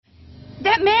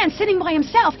That man sitting by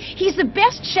himself, he's the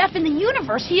best chef in the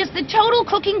universe. He is the total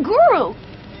cooking guru.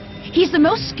 He's the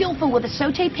most skillful with a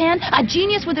saute pan, a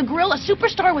genius with a grill, a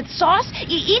superstar with sauce.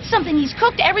 He eats something he's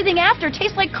cooked, everything after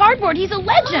tastes like cardboard. He's a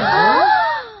legend.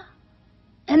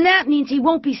 And that means he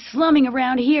won't be slumming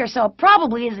around here, so it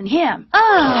probably isn't him.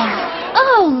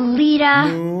 Oh, Lita.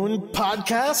 Moon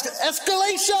Podcast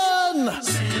Escalation!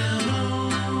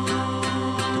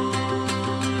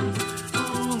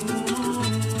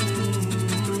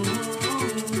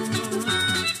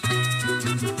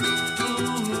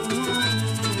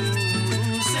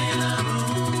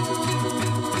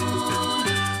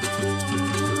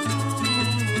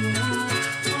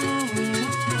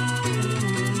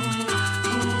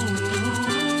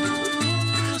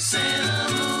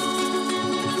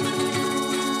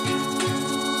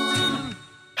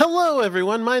 Hello,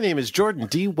 everyone. My name is Jordan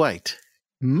D. White.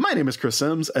 My name is Chris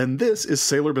Sims, and this is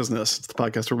Sailor Business. It's the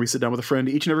podcast where we sit down with a friend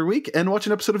each and every week and watch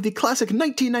an episode of the classic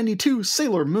 1992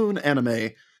 Sailor Moon anime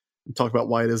and talk about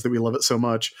why it is that we love it so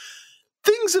much.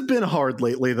 Things have been hard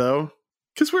lately, though,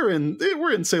 because we're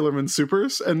in Sailor Moon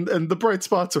Supers, and the bright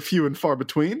spots are few and far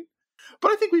between.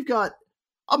 But I think we've got,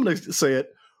 I'm going to say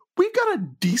it, we've got a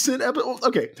decent episode.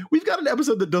 Okay, we've got an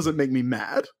episode that doesn't make me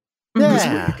mad this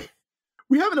week.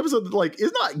 We have an episode that, like,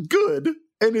 is not good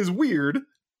and is weird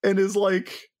and is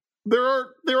like, there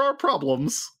are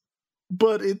problems,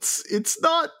 but it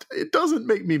doesn't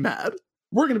make me mad.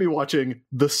 We're going to be watching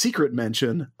The Secret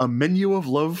Mansion, A Menu of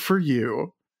Love for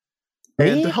You.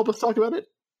 And to help us talk about it,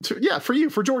 for you,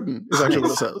 for Jordan, is actually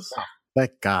what it says.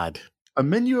 Thank God. A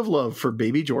Menu of Love for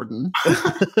baby Jordan.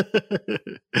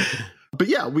 But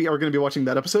yeah, we are going to be watching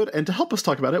that episode, and to help us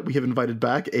talk about it, we have invited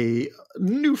back a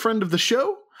new friend of the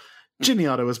show. Ginny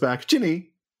Otto is back. Ginny,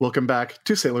 welcome back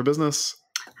to Sailor Business.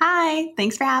 Hi,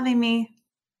 thanks for having me.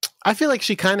 I feel like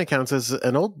she kind of counts as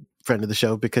an old friend of the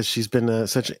show because she's been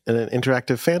such an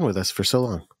interactive fan with us for so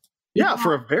long. Yeah,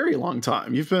 for a very long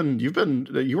time. You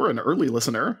were an early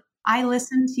listener. I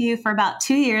listened to you for about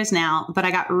 2 years now, but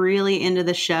I got really into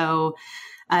the show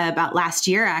about last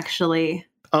year, actually.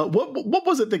 What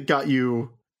was it that got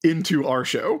you into our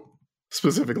show?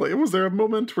 Specifically, was there a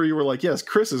moment where you were like, yes,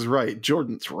 Chris is right,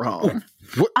 Jordan's wrong?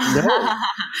 What? No.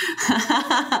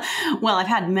 Well, I've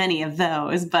had many of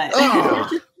those, but...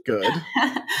 Good.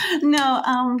 No,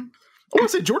 I want to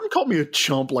say, Jordan called me a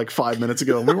chump like 5 minutes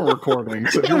ago, and we were recording,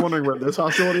 so if you're wondering where this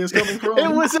hostility is coming from...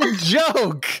 It was a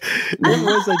joke! It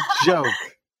was a joke.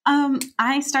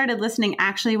 I started listening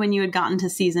actually when you had gotten to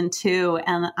season 2,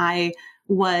 and I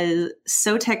was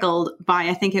so tickled by,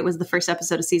 I think it was the first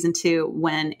episode of season 2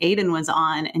 when Aiden was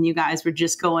on and you guys were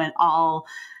just going all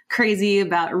crazy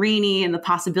about Rini and the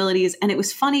possibilities. And it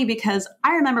was funny because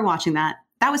I remember watching that.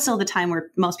 That was still the time where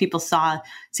most people saw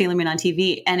Sailor Moon on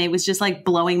TV, and it was just like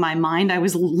blowing my mind. I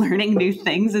was learning new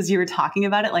things as you were talking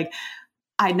about it. Like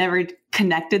I'd never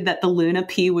connected that the Luna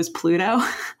P was Pluto.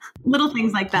 Little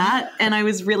things like that. And I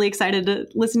was really excited to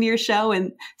listen to your show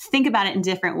and think about it in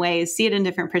different ways, see it in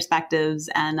different perspectives,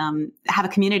 and have a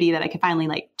community that I could finally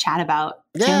like chat about.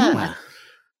 Yeah.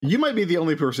 You might be the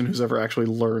only person who's ever actually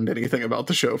learned anything about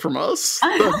the show from us.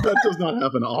 That does not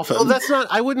happen often. Well,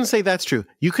 I wouldn't say that's true.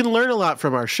 You can learn a lot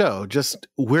from our show, just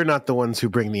we're not the ones who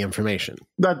bring the information.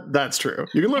 That's true.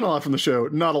 You can learn a lot from the show.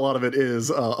 Not a lot of it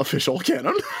is official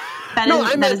canon.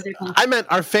 I meant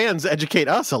our fans educate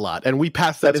us a lot, and we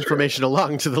pass that information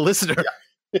along to the listener. Yeah.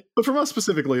 But from us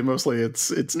specifically, mostly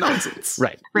it's nonsense.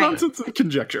 Right. Nonsense and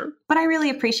conjecture. What I really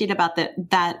appreciate about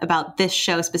that about this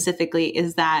show specifically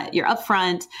is that you're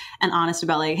upfront and honest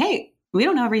about like, hey, we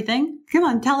don't know everything. Come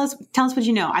on, tell us what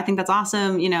you know. I think that's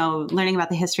awesome, learning about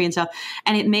the history and stuff.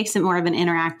 And it makes it more of an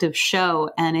interactive show,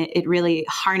 and it really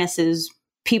harnesses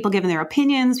people giving their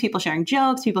opinions, people sharing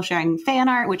jokes, people sharing fan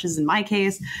art, which is in my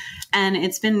case. And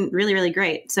it's been really, really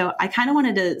great. So I kind of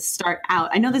wanted to start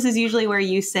out. I know this is usually where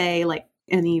you say like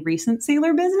any recent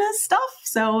Sailor Business stuff.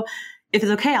 So if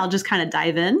it's okay, I'll just kind of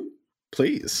dive in.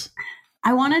 Please.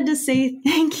 I wanted to say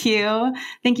thank you.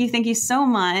 Thank you so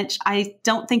much. I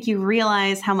don't think you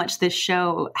realize how much this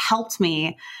show helped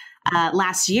me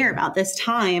last year about this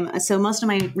time. So most of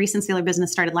my recent Sailor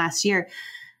Business started last year.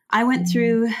 I went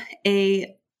through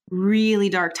a really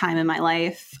dark time in my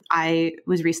life. I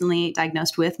was recently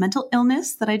diagnosed with mental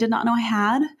illness that I did not know I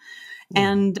had.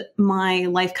 And my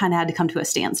life kind of had to come to a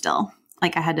standstill.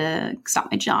 Like I had to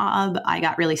stop my job. I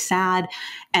got really sad,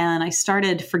 and I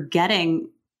started forgetting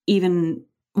even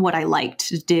what I liked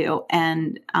to do.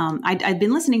 And I'd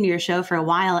been listening to your show for a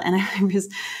while, and I was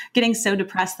getting so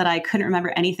depressed that I couldn't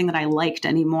remember anything that I liked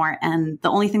anymore. And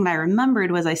the only thing that I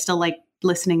remembered was I still liked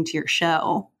listening to your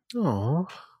show. Oh.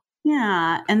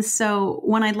 Yeah. And so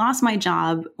when I lost my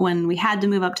job, when we had to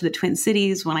move up to the Twin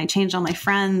Cities, when I changed all my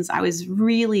friends, I was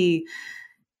really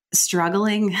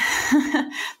struggling.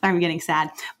 I'm getting sad.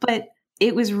 But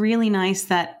it was really nice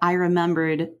that I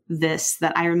remembered this,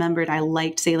 that I remembered I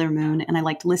liked Sailor Moon and I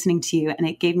liked listening to you, and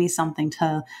it gave me something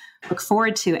to look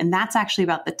forward to. And that's actually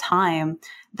about the time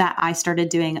that I started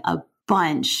doing a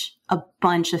bunch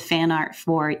of fan art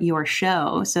for your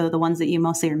show. So the ones that you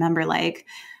mostly remember, like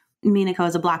Minako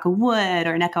is a Block of Wood,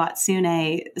 or Neko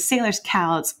Atsune, Sailor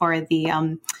Scouts, or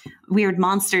the weird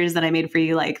monsters that I made for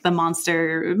you, like the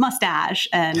monster mustache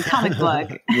and comic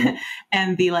book,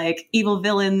 and the like evil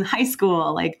villain high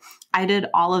school. Like I did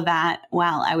all of that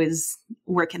while I was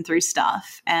working through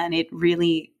stuff, and it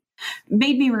really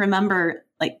made me remember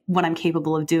like what I'm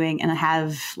capable of doing, and I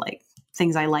have like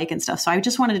things I like and stuff. So I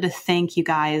just wanted to thank you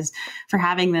guys for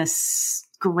having this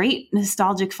great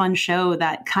nostalgic fun show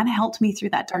that kind of helped me through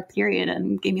that dark period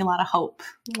and gave me a lot of hope.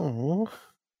 Oh,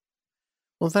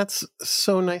 well, that's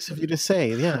so nice of you to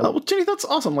say. Yeah. Well, Jenny, that's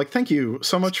awesome. Like, thank you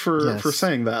so much for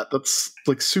saying that. That's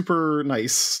like super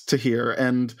nice to hear.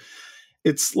 And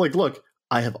it's like, look,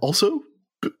 I have also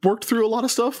worked through a lot of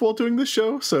stuff while doing this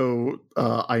show, so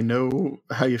I know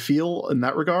how you feel in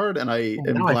that regard. And I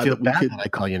am glad I feel that bad that I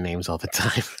call you names all the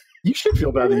time. You should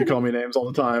feel bad that you call me names all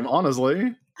the time,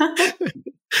 honestly.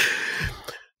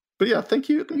 But yeah, thank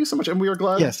you so much, and we are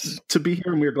glad to be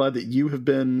here, and we are glad that you have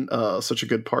been such a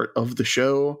good part of the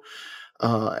show,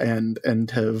 and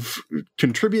have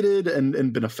contributed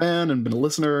and been a fan and been a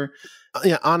listener.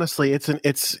 Yeah, honestly,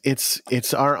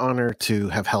 it's our honor to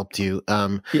have helped you.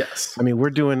 Yes, I mean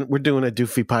we're doing a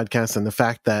doofy podcast, and the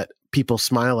fact that people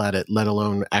smile at it, let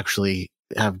alone actually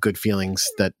have good feelings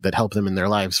that help them in their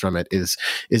lives from it,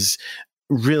 is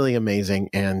really amazing.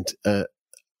 And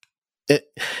it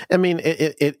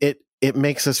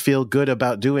makes us feel good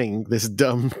about doing this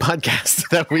dumb podcast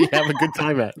that we have a good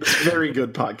time at. It's a very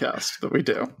good podcast that we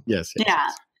do. Yes. Yeah.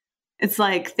 It's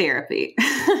like therapy,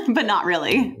 but not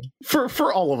really.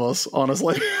 For all of us,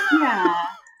 honestly. Yeah.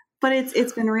 But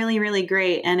it's been really, really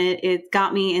great. And it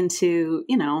got me into,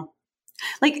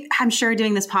 like, I'm sure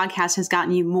doing this podcast has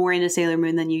gotten you more into Sailor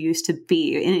Moon than you used to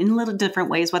be in little different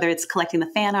ways, whether it's collecting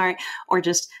the fan art or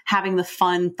just having the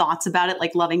fun thoughts about it,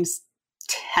 like loving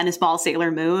tennis ball Sailor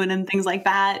Moon and things like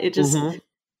that. It just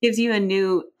gives you a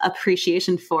new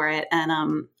appreciation for it.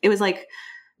 And it was like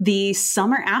the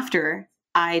summer after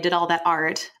I did all that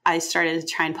art, I started to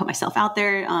try and put myself out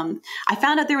there. I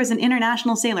found out there was an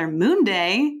International Sailor Moon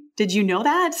Day. Did you know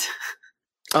that?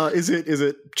 Is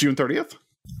it June 30th?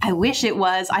 I wish it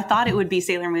was. I thought it would be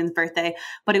Sailor Moon's birthday,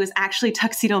 but it was actually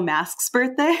Tuxedo Mask's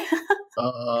birthday.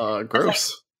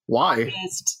 Gross. Why?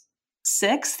 August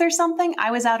 6th or something.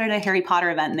 I was out at a Harry Potter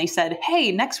event and they said,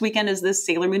 hey, next weekend is this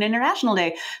Sailor Moon International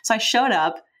Day. So I showed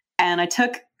up and I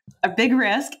took a big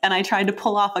risk and I tried to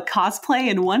pull off a cosplay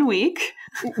in 1 week.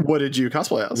 What did you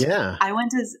cosplay as? Yeah. I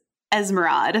went as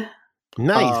Esmeralda.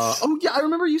 Nice. Oh yeah, I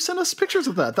remember you sent us pictures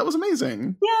of that. That was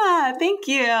amazing. Yeah, thank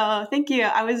you.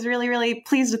 I was really, really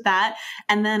pleased with that.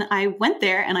 And then I went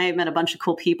there and I met a bunch of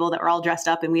cool people that were all dressed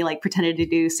up and we like pretended to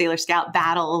do Sailor Scout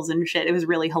battles and shit. It was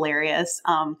really hilarious.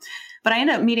 But I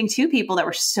ended up meeting two people that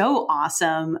were so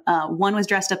awesome. One was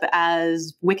dressed up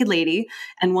as Wicked Lady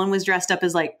and one was dressed up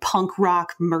as like punk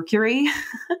rock Mercury.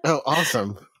 Oh,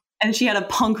 awesome. And she had a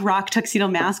punk rock tuxedo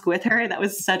mask with her. That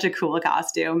was such a cool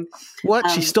costume. What?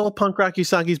 She stole Punk Rock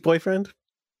Usagi's boyfriend?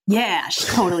 Yeah, she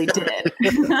totally did.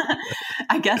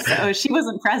 I guess so. She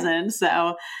wasn't present.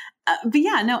 So, but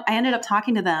yeah, no, I ended up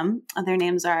talking to them. Their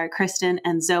names are Kristen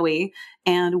and Zoe.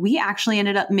 And we actually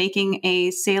ended up making a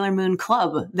Sailor Moon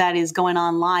club that is going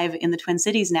on live in the Twin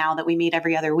Cities now that we meet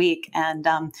every other week. And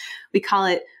we call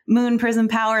it Moon Prism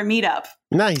Power Meetup.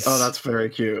 Nice. Oh, that's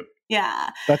very cute. Yeah.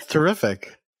 That's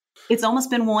terrific. It's almost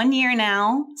been 1 year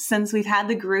now since we've had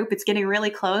the group. It's getting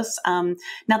really close.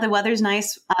 Now the weather's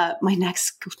nice. My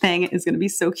next thing is going to be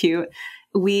so cute.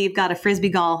 We've got a Frisbee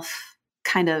golf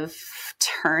kind of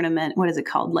tournament. What is it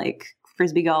called? Like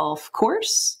Frisbee golf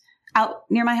course out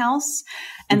near my house.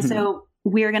 And so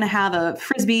we're going to have a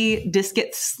Frisbee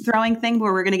discus throwing thing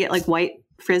where we're going to get like white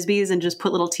Frisbees and just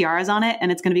put little tiaras on it. And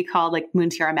it's going to be called like Moon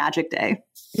Tiara Magic Day.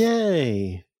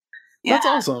 Yay. Yeah. That's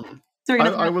awesome. So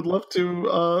I would love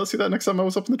to see that next time I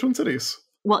was up in the Twin Cities.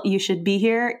 Well, you should be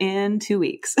here in 2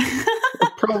 weeks.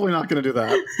 I'm probably not going to do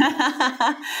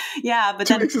that. Yeah, but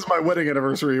 2 weeks is my wedding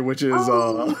anniversary, which is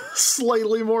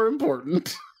slightly more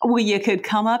important. Well, you could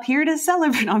come up here to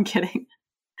celebrate. No, I'm kidding.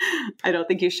 I don't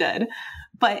think you should.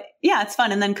 But yeah, it's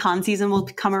fun. And then con season will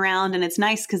come around and it's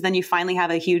nice because then you finally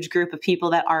have a huge group of people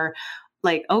that are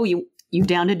like, oh, You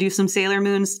down to do some Sailor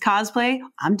Moon's cosplay?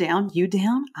 I'm down. You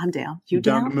down? I'm down. You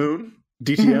Down to down? Moon?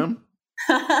 DTM?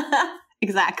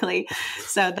 Exactly.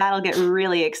 So that'll get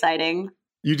really exciting.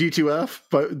 You D2F?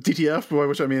 But DTF, by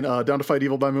which I mean Down to Fight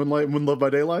Evil by Moonlight, Moon Love by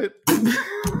Daylight?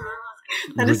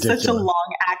 That is such a Ridiculous.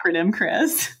 long acronym,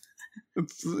 Chris.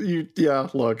 Yeah,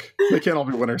 look. They can't all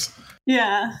be winners.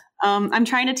 Yeah. I'm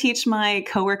trying to teach my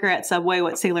coworker at Subway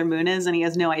what Sailor Moon is, and he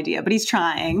has no idea, but he's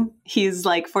trying. He's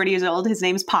like 40 years old. His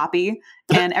name's Poppy.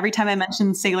 And every time I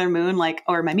mention Sailor Moon, like,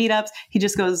 or my meetups, he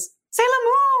just goes, Sailor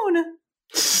Moon.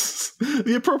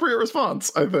 The appropriate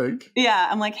response, I think. Yeah.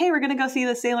 I'm like, hey, we're going to go see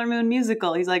the Sailor Moon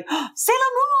musical. He's like, oh,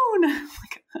 Sailor Moon.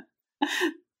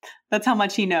 That's how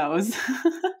much he knows.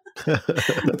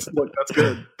 That's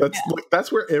good.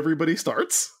 That's where everybody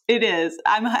starts. It is.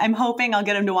 I'm hoping I'll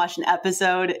get him to watch an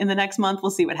episode in the next month.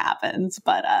 We'll see what happens.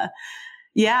 But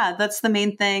yeah, that's the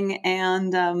main thing.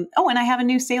 And and I have a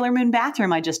new Sailor Moon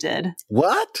bathroom I just did.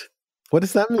 What? What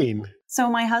does that mean? So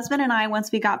my husband and I,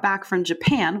 once we got back from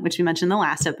Japan, which we mentioned in the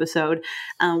last episode,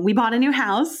 we bought a new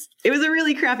house. It was a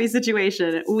really crappy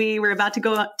situation. We were about to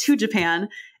go to Japan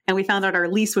and we found out our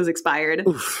lease was expired.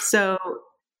 Oof. So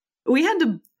we had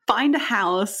to find a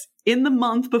house in the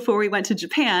month before we went to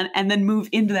Japan and then move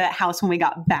into that house when we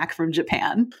got back from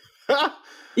Japan.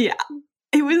 Yeah.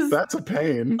 It was That's a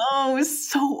pain. it was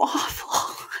so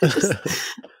awful.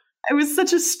 It was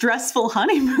such a stressful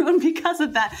honeymoon because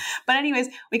of that. But anyways,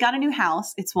 we got a new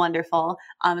house. It's wonderful.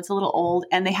 It's a little old.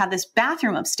 And they have this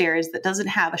bathroom upstairs that doesn't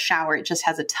have a shower. It just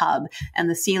has a tub and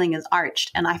the ceiling is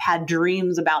arched. And I've had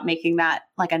dreams about making that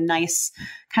like a nice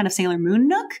kind of Sailor Moon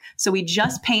nook. So we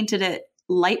just painted it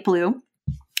light blue.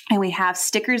 And we have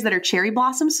stickers that are cherry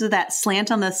blossoms. So that slant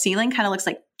on the ceiling kind of looks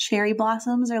like cherry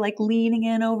blossoms are like leaning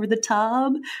in over the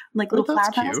tub, like little flower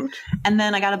That's petals. cute. And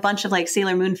then I got a bunch of like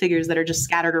Sailor Moon figures that are just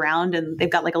scattered around and they've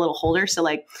got like a little holder. So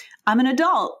like I'm an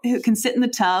adult who can sit in the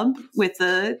tub with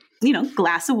a,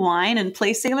 glass of wine and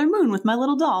play Sailor Moon with my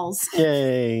little dolls.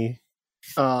 Yay.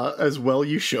 As well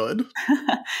you should.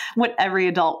 What every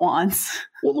adult wants.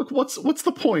 Well, look, what's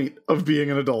the point of being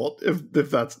an adult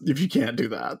if you can't do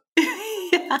that?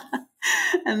 Yeah.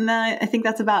 And I think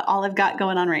that's about all I've got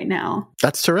going on right now.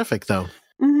 That's terrific, though.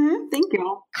 Thank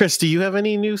you. Chris, do you have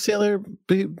any new Sailor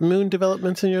Moon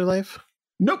developments in your life?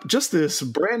 Nope, just this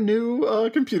brand new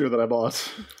computer that I bought.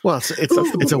 Well,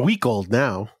 it's a week old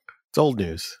now. It's old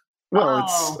news. Well,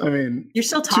 Oh. You're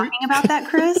still talking about that,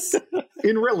 Chris?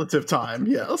 in relative time,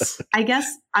 yes. I guess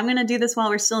I'm going to do this while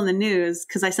we're still in the news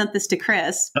because I sent this to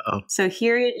Chris. Uh-oh. So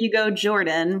here you go,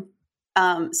 Jordan.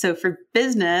 So for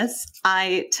business,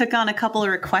 I took on a couple of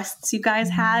requests you guys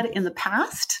had in the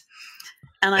past,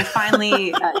 and I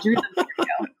finally drew them. Here we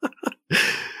go.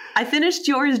 I finished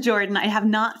yours, Jordan. I have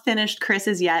not finished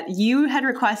Chris's yet. You had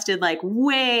requested like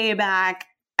way back,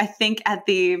 I think at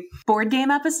the board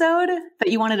game episode, that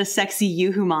you wanted a sexy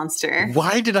Yoo-hoo monster.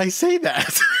 Why did I say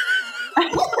that?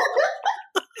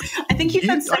 I think you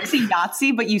said sexy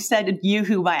Yahtzee, but you said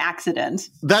Yoo-hoo by accident.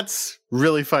 That's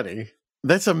really funny.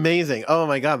 That's amazing. Oh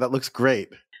my God, that looks great.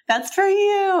 That's for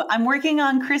you. I'm working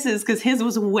on Chris's because his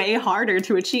was way harder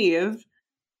to achieve.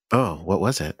 Oh, what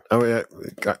was it? Oh,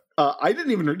 yeah. I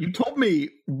didn't even. You told me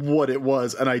what it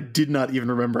was, and I did not even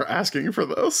remember asking for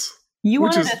this. You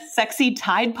Which wanted is- a sexy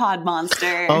Tide Pod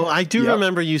monster. Oh, I do Yep.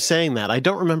 remember you saying that. I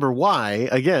don't remember why,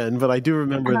 again, but I do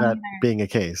remember that being a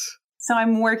case. So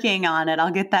I'm working on it. I'll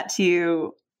get that to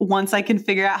you once I can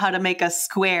figure out how to make a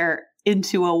square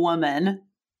into a woman.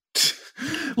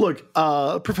 Look,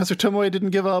 Professor Tomoe didn't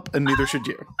give up, and neither should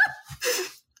you.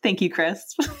 Thank you, Chris.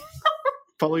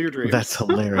 Follow your dreams. That's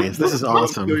hilarious. This is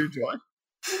awesome. Feel your joy.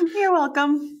 You're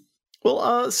welcome.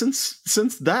 Well, since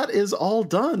that is all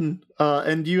done,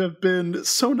 and you have been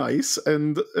so nice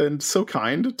and so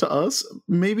kind to us,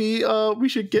 maybe we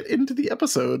should get into the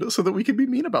episode so that we can be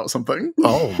mean about something.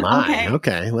 Oh my. Okay.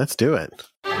 Okay, let's do it.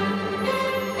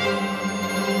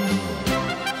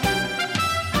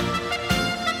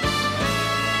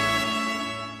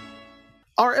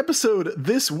 Our episode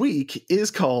this week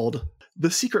is called The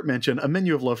Secret Mansion, A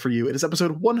Menu of Love for You. It is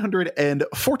episode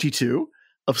 142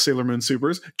 of Sailor Moon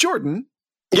Supers. Jordan,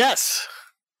 Yes.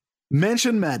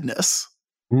 Mansion Madness.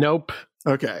 Nope.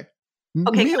 Okay.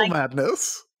 Okay, Meal can I-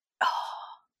 Madness.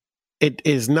 It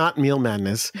is not Meal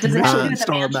Madness. Does it have to do Michelin with the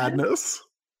Star mansion? Madness.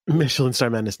 Michelin Star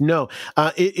Madness. No.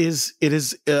 It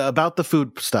is about the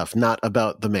food stuff, not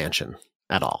about the mansion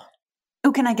at all.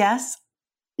 Oh, can I guess?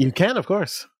 You can, of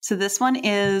course. So this one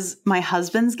is my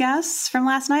husband's guess from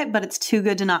last night, but it's too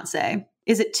good to not say.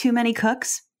 Is it Too Many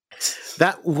Cooks?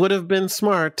 That would have been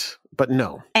smart, but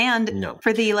no. And No.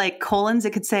 for the colons,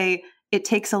 it could say, it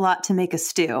takes a lot to make a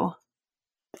stew.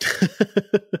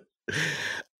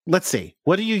 Let's see.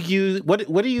 What do you use? What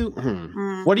do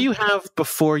you have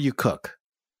before you cook?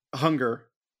 Hunger.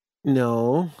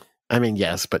 No. I mean,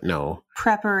 yes, but no.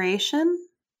 Preparation?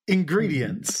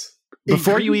 Ingredients.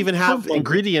 Before you even have Ingredients.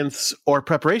 ingredients or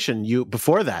preparation,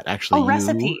 before that, actually.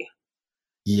 Recipe.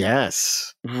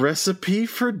 Yes. Recipe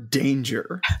for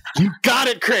danger. You got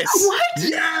it, Chris. What?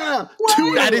 Yeah. What? 2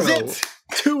 in That a is row. it.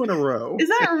 2 in a row. Is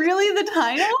that really the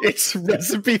title? It's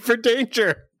Recipe for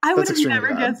Danger. I would That's have extremely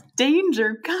never bad. guessed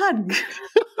danger. God.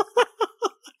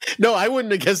 No, I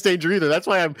wouldn't have guessed Danger either. That's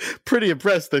why I'm pretty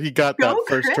impressed that he got that Go,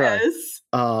 first try. Chris.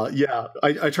 Yeah.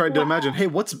 I tried to Wow. imagine, hey,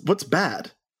 what's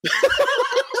bad?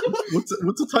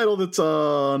 what's a title that's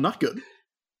not good?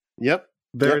 Yep.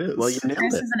 There Yep. it is. Well, you nailed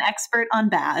Chris it. is an expert on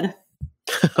bad.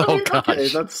 Oh, Okay,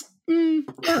 gosh. that's all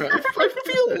right. I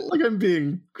feel like I'm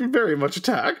being very much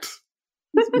attacked.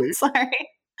 Wait. Sorry.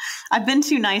 I've been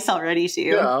too nice already to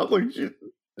you. Yeah, like you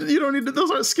don't need to,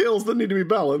 those aren't scales that need to be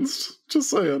balanced. Just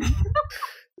saying.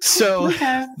 So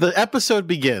Okay. the episode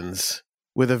begins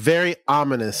with a very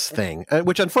ominous thing,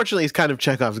 which unfortunately is kind of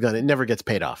Chekhov's gun. It never gets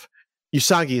paid off.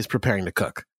 Usagi is preparing to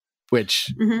cook,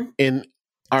 which Mhm. in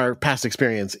our past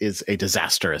experience is a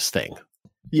disastrous thing.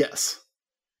 Yes.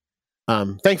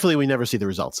 Thankfully, we never see the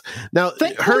results. Now,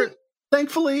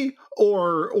 Thankfully,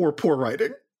 or poor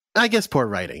writing. I guess poor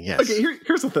writing, yes. Okay,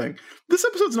 here's the thing. This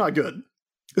episode's not good.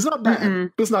 It's not bad,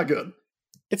 Mm-mm. but it's not good.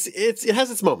 It has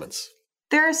its moments.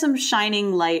 There are some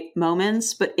shining light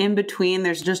moments, but in between,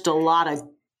 there's just a lot of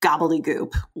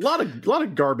gobbledygook. A lot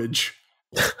of garbage.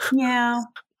 Yeah.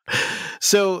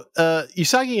 So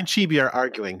Usagi and Chibi are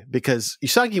arguing because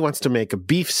Usagi wants to make a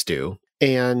beef stew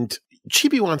and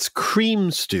Chibi wants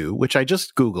cream stew, which I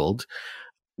just Googled.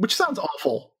 Which sounds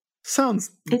awful. Sounds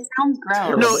It sounds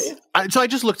gross. No, so I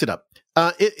just looked it up.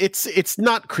 It's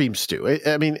not cream stew.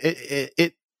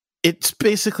 It's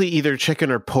basically either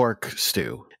chicken or pork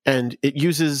stew, and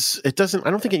it doesn't.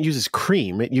 I don't think it uses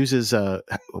cream. It uses how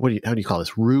do you call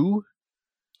this, roux?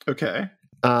 okay.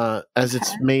 As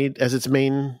its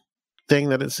main thing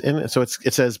that it's in. So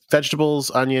it says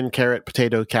vegetables, onion, carrot,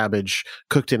 potato, cabbage,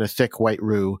 cooked in a thick white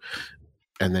roux,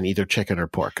 and then either chicken or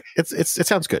pork. It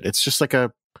sounds good. It's just like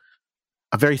a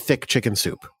very thick chicken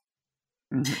soup.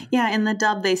 Mm-hmm. Yeah, in the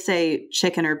dub, they say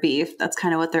chicken or beef. That's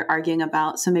kind of what they're arguing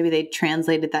about. So maybe they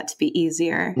translated that to be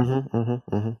easier. Mm-hmm,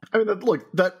 mm-hmm, mm-hmm. I mean,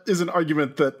 that is an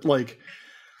argument that,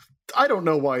 I don't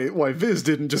know why Viz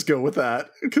didn't just go with that,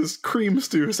 because cream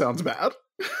stew sounds bad.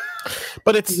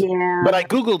 But Yeah. I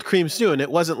Googled cream stew and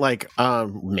it wasn't like,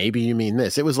 maybe you mean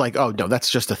this. It was like, oh no, that's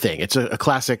just a thing. It's a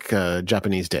classic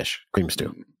Japanese dish, cream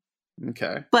stew.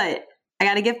 Okay. But I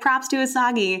got to give props to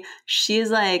Usagi. She's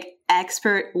like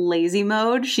expert lazy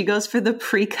mode. She goes for the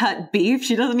pre-cut beef.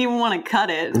 She doesn't even want to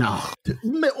cut it. No.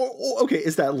 Okay,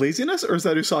 is that laziness or is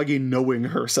that Usagi knowing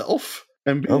herself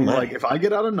and being my. like, if I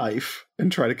get out a knife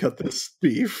and try to cut this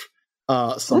beef,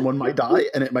 someone might die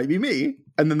and it might be me,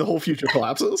 and then the whole future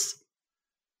collapses?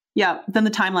 Yeah, then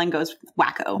the timeline goes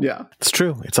wacko. Yeah. It's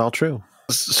true. It's all true.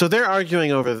 So they're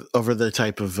arguing over the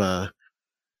type of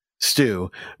stew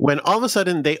when all of a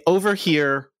sudden they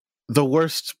overhear the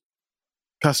worst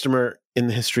customer in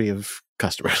the history of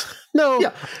customers. No,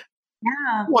 Yeah.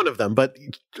 Yeah. one of them, but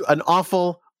an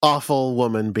awful, awful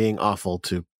woman being awful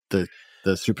to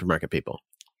the supermarket people.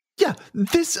 Yeah.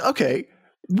 Okay.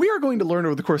 We are going to learn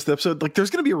over the course of the episode, there's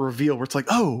going to be a reveal where it's like,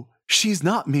 oh, she's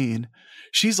not mean.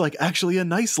 She's actually a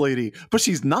nice lady, but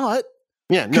she's not.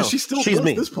 Yeah, no, Because she still she's does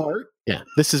mean. this part. Yeah,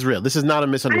 this is real. This is not a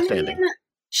misunderstanding. I mean,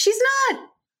 she's not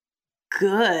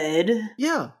good,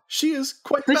 Yeah. She is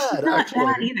quite but bad, she's not actually.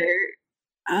 bad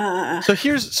either.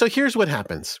 So here's what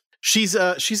happens. She's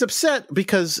upset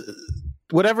because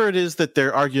whatever it is that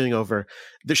they're arguing over,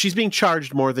 that she's being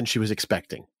charged more than she was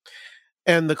expecting.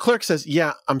 And the clerk says,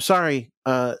 "Yeah, I'm sorry.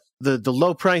 The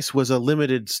low price was a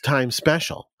limited time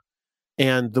special."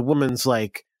 And the woman's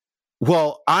like,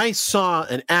 "Well, I saw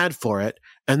an ad for it,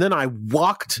 and then I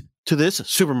walked to this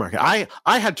supermarket. I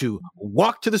had to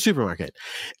walk to the supermarket,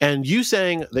 and you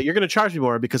saying that you're going to charge me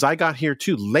more because I got here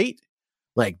too late?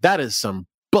 That is some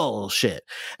bullshit."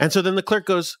 And so then the clerk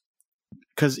goes,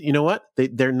 because you know what?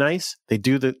 They're nice. They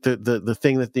do the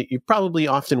thing that you probably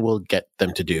often will get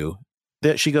them to do.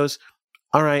 She goes,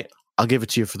 "All right, I'll give it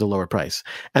to you for the lower price."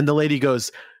 And the lady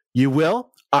goes, "You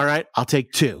will? All right, I'll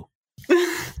take 2."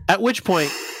 At which point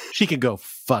she can go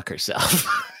fuck herself.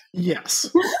 Yes.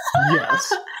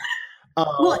 Yes.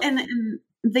 Well, and in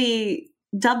the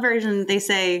dub version, they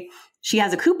say she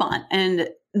has a coupon. And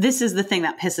this is the thing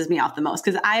that pisses me off the most,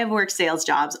 because I have worked sales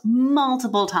jobs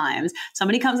multiple times.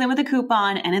 Somebody comes in with a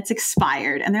coupon and it's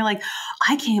expired. And they're like,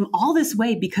 I came all this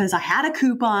way because I had a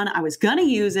coupon. I was going to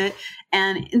use it.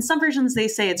 And in some versions, they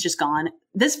say it's just gone.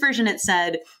 This version, it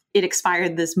said it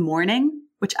expired this morning,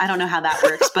 which I don't know how that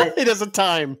works, but It has a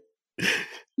time.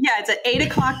 yeah, it's at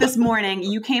 8:00 this morning.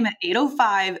 You came at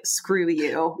 8:05. Screw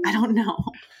you. I don't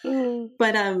know.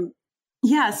 But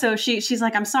yeah, so she's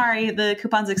like, I'm sorry, the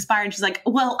coupon's expired. And she's like,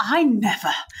 well, I never.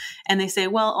 And they say,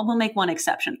 well, we'll make one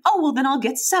exception. Oh, well, then I'll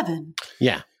get 7.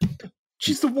 Yeah.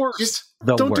 She's the worst.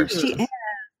 The Don't worst. do this.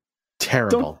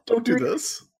 Terrible. Don't do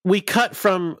this. We cut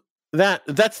from that.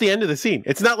 That's the end of the scene.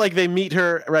 It's not like they meet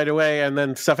her right away and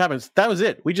then stuff happens. That was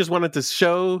it. We just wanted to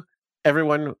show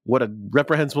everyone what a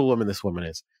reprehensible woman this woman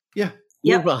is. Yeah.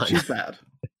 Yep. Move on. She's bad.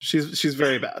 She's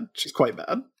very bad. She's quite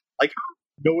bad. Like,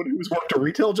 no one who's worked a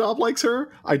retail job likes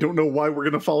her. I don't know why we're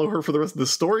going to follow her for the rest of the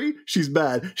story. She's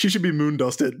bad. She should be moon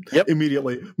dusted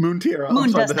immediately. Moon tiara. Moon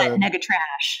upside dust the that head. nega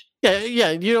trash.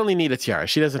 Yeah. You only need a tiara.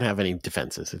 She doesn't have any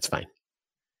defenses. It's fine.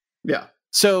 Yeah.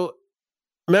 So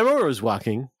Mamoru's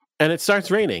walking and it starts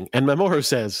raining. And Mamoru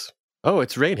says, oh,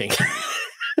 it's raining.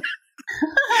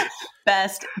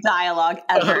 Best dialogue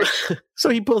ever. So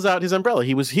he pulls out his umbrella.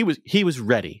 He was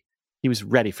ready. He was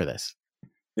ready for this.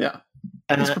 Yeah.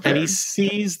 And prepared. he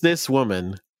sees this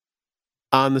woman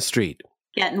on the street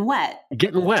Getting wet.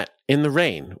 getting wet in the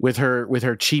rain with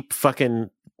her cheap fucking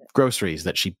groceries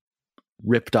that she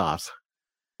ripped off.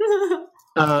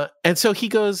 And so he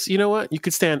goes, you know what? You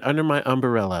could stand under my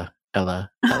umbrella,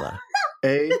 Ella.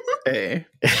 A.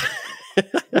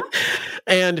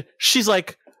 And she's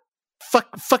like,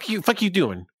 fuck you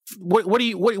doing? What do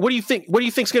you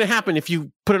think's gonna happen if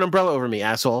you put an umbrella over me,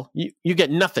 asshole? You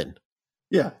get nothing.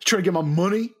 Yeah. You trying to get my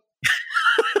money?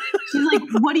 She's like,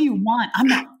 what do you want? I'm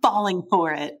not falling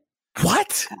for it.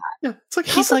 What? Yeah. It's like,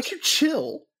 He's how like- about you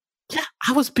chill? Yeah,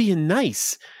 I was being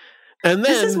nice. And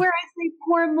then This is where I say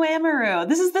poor Mamoru.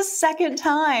 This is the second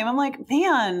time. I'm like,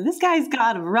 man, this guy's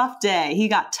got a rough day. He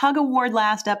got tug award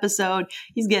last episode.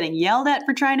 He's getting yelled at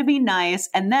for trying to be nice.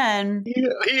 And then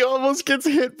he almost gets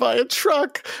hit by a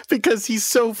truck because he's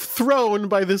so thrown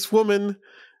by this woman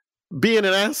being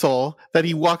an asshole that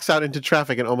he walks out into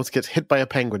traffic and almost gets hit by a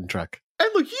penguin truck. And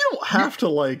look, you don't have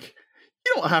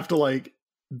to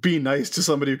be nice to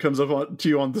somebody who comes up to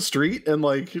you on the street and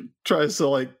like tries to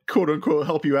like quote unquote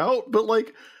help you out, but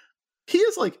like he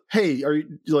is like, hey, are you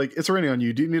like, it's raining on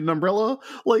you, do you need an umbrella?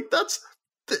 Like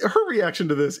her reaction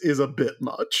to this is a bit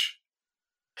much.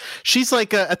 She's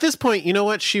like, at this point, you know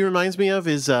what she reminds me of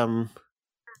is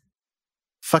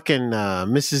fucking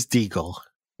Mrs. Deagle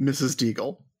Mrs.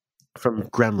 Deagle. from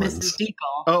Gremlins. Mrs.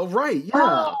 Deagle. Oh right, yeah.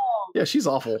 Oh. Yeah, she's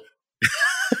awful.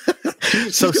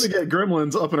 She's So gonna get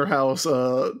gremlins up in her house,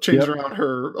 change around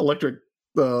her electric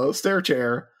stair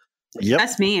chair. yep.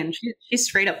 That's mean. She's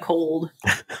straight up cold.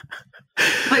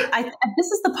 But this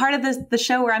is the part of the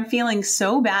show where I'm feeling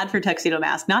so bad for Tuxedo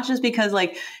Mask. Not just because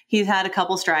like he's had a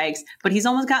couple strikes, but he's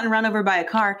almost gotten run over by a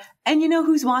car. And you know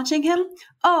who's watching him?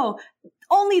 Oh,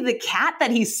 only the cat that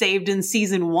he saved in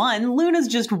season 1. Luna's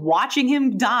just watching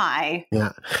him die.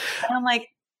 Yeah. And I'm like,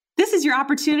 this is your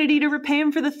opportunity to repay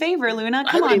him for the favor, Luna.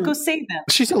 Come on, go save him.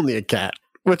 She's only a cat.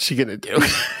 What's she gonna do?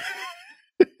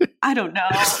 I don't know.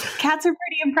 Cats are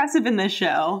pretty impressive in this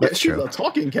show. That's She's true. a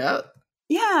talking cat.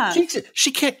 Yeah.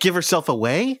 She can't give herself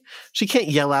away. She can't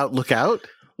yell out, look out.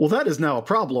 Well, that is now a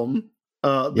problem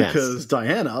because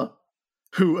Diana,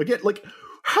 who again, like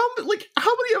how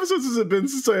many episodes has it been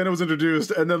since Diana was introduced?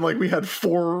 And then like we had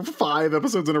 4 or 5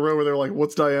 episodes in a row where they're like,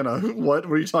 "What's Diana? What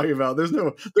are you talking about? There's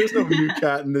no new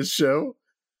cat in this show."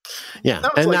 Yeah. Now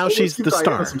it's And like, now let's she's give the Diana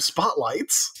star. some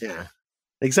spotlights. Yeah.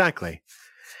 Exactly.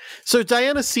 So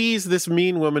Diana sees this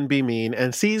mean woman be mean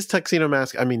and sees Tuxedo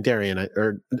Mask, Darian,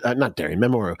 or not Darian,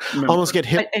 Mamoru, almost get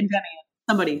hit. And Demi,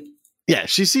 somebody. Yeah,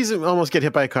 she sees him almost get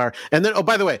hit by a car. And then, oh,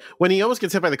 by the way, when he almost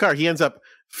gets hit by the car, he ends up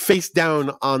face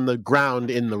down on the ground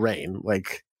in the rain.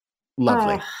 Like,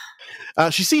 lovely.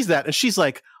 She sees that and she's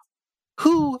like,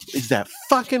 who is that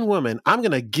fucking woman? I'm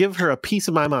going to give her a piece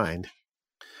of my mind.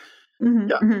 Mm-hmm,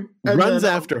 Yeah. mm-hmm. And Runs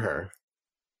then, after her.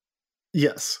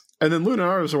 Yes. And then Luna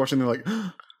and Artemis are watching, they're like,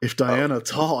 if Diana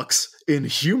talks in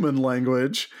human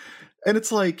language, and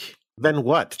it's like, Then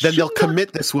what? Then they'll Shouldn't that-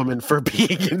 commit this woman for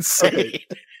being insane. Okay.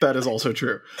 That is also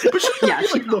true. But shouldn't that Yeah, be,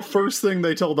 like the first thing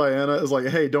they tell Diana is like,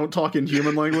 hey, don't talk in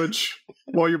human language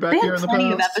while you're back They here have in the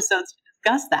plenty of past? episodes to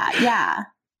discuss that. Yeah.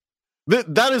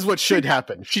 That is what should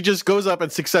happen. She just goes up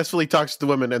and successfully talks to the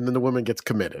woman, and then the woman gets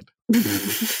committed.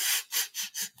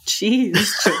 Jeez,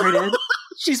 Jordan.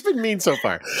 She's been mean so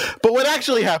far. But what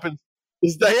actually happens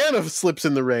is Diana slips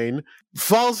in the rain,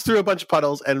 falls through a bunch of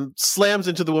puddles, and slams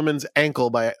into the woman's ankle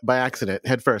by accident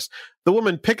head first. The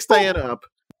woman picks Diana up,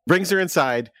 brings her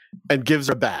inside, and gives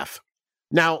her a bath.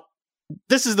 Now,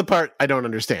 this is the part I don't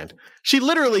understand. She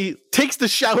literally takes the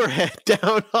shower head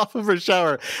down off of her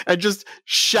shower and just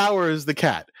showers the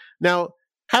cat. Now,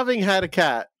 having had a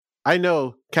cat, I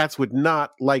know cats would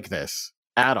not like this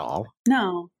at all.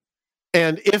 No.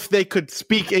 And if they could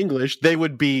speak English, they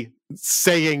would be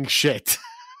saying shit.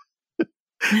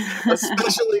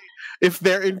 Especially if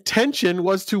their intention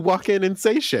was to walk in and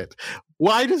say shit.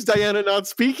 Why does Diana not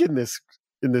speak in this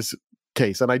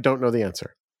case? And I don't know the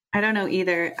answer. I don't know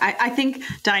either. I think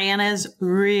Diana's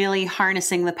really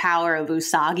harnessing the power of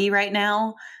Usagi right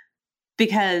now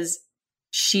because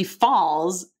she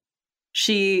falls,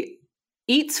 she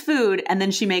eats food, and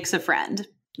then she makes a friend.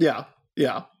 Yeah.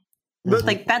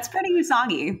 Like, that's pretty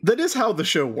Usagi. That is how the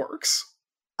show works.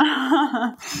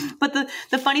 But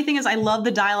the funny thing is, I love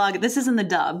the dialogue. This is in the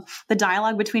dub. The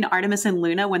dialogue between Artemis and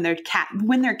Luna when their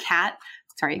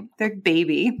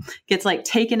baby gets like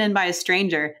taken in by a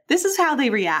stranger. This is how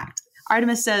they react.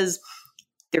 Artemis says,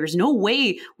 "There's no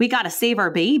way, we got to save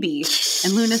our baby."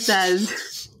 And Luna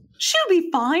says, "She'll be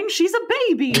fine. She's a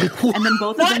baby." And then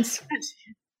both of them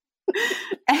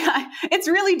it's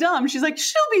really dumb. She's like,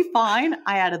 "She'll be fine."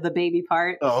 I added the baby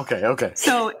part. Oh, okay.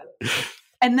 So,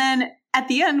 and then at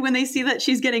the end, when they see that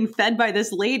she's getting fed by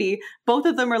this lady, both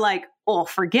of them are like, "Oh,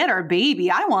 forget our baby.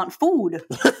 I want food."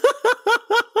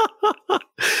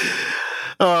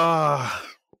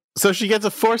 So she gets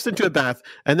forced into a bath,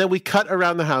 and then we cut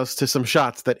around the house to some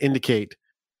shots that indicate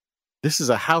this is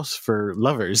a house for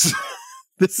lovers.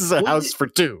 This is a house for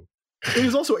two. It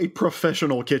is also a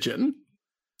professional kitchen.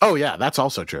 Oh, yeah, that's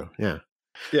also true. Yeah.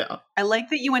 I like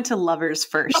that you went to lovers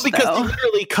first. No, because though. they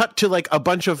literally cut to like a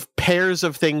bunch of pairs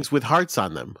of things with hearts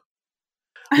on them.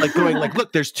 Like going like,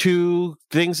 look, there's 2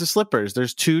 things of slippers.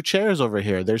 There's 2 chairs over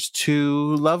here. There's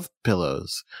 2 love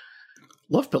pillows.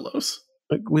 Love pillows?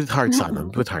 Like, with hearts on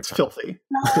them. With hearts on them. Filthy.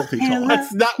 Filthy talk.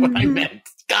 That's not what I meant.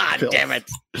 God Filth. damn it.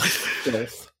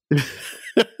 Filth.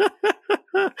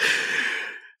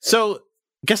 So,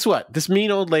 guess what? This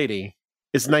mean old lady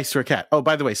is nice to her cat. Oh,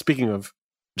 by the way, speaking of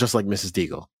just like Mrs.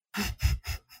 Deagle.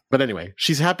 But anyway,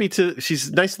 she's nice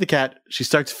to the cat. She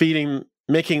starts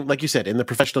making, like you said, in the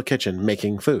professional kitchen,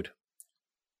 making food.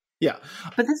 Yeah.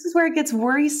 But this is where it gets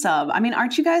worrisome. I mean,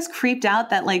 aren't you guys creeped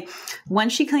out that like when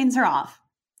she cleans her off,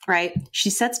 right? She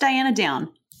sets Diana down.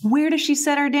 Where does she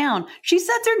set her down? She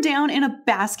sets her down in a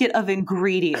basket of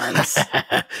ingredients.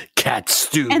 Cat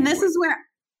stew. And this is where,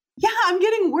 yeah, I'm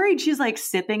getting worried. She's like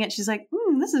sipping it. She's like,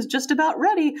 this is just about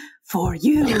ready for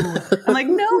you. I'm like,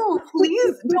 no,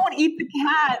 please don't eat the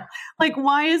cat. Like,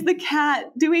 why is the cat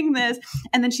doing this?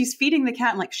 And then she's feeding the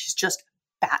cat. I'm like, she's just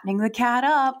fattening the cat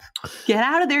up. Get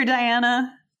out of there,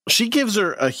 Diana. She gives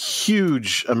her a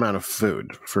huge amount of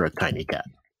food for a tiny cat.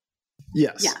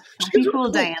 Yes. Yeah. Be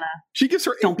cool, Diana. She gives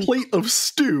her a plate of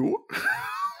stew.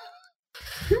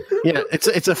 Yeah,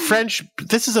 it's a French.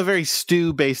 This is a very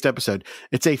stew-based episode.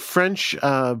 It's a French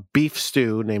beef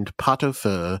stew named pot au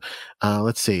feu.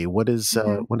 Let's see, what is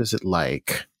it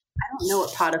like? I don't know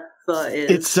what pot au feu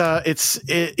is. It's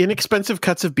inexpensive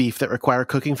cuts of beef that require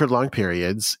cooking for long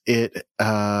periods. It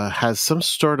has some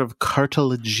sort of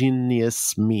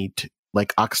cartilaginous meat,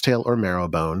 like oxtail or marrow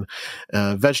bone,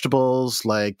 vegetables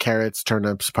like carrots,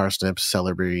 turnips, parsnips,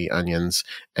 celery, onions,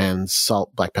 and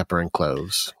salt, black pepper, and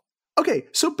cloves. Okay,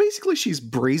 so basically she's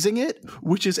braising it,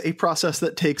 which is a process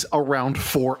that takes around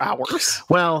 4 hours.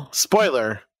 Well,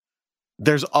 spoiler,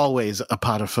 there's always a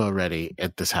pot au feu ready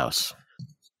at this house.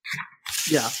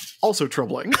 Yeah, also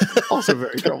troubling. Also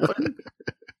very troubling.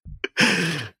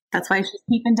 That's why she's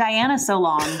keeping Diana so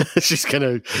long. She's going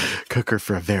to cook her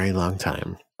for a very long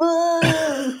time.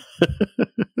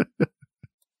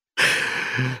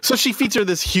 So she feeds her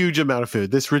this huge amount of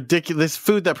food, this ridiculous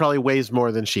food that probably weighs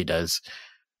more than she does.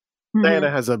 Mm-hmm.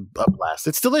 Diana has a blast.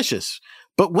 It's delicious.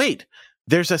 But wait,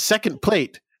 there's a second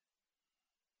plate,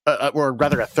 or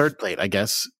rather a third plate, I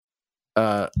guess.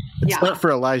 It's not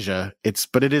for Elijah,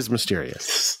 but it is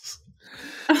mysterious.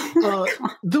 I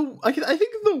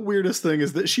think the weirdest thing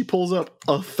is that she pulls up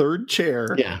a third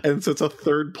chair and sets a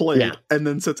third plate and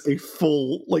then sets a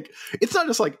full, like, it's not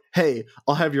just like, hey,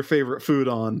 I'll have your favorite food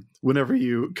on whenever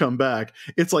you come back.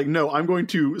 It's like, no, I'm going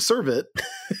to serve it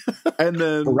and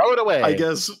then throw it away. I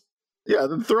guess,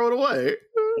 then throw it away.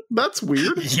 That's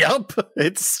weird. Yup.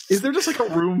 Is there just like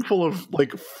a room full of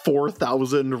like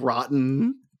 4,000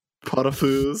 rotten pot au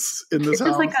feux in this house?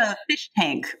 It's like a fish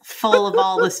tank full of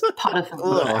all this pot au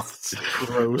feux.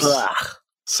 Gross.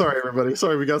 Sorry, everybody.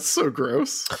 Sorry, we got so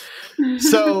gross.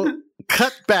 So,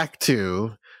 cut back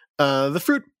to the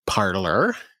fruit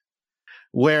parlor,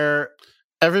 where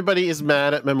everybody is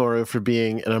mad at Mamoru for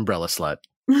being an umbrella slut.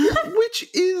 Which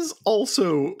is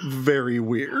also very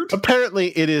weird.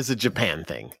 Apparently, it is a Japan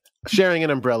thing. Sharing an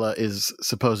umbrella is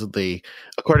supposedly,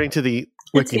 according to the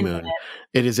Wikimoon,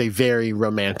 it is a very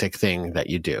romantic thing that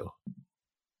you do.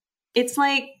 It's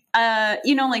like,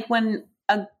 like when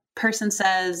a person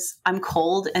says, I'm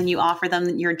cold, and you offer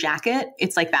them your jacket.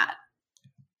 It's like that.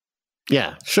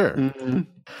 Yeah, sure. Mm-hmm.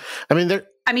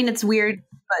 I mean, it's weird,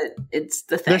 but it's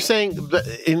the thing. They're saying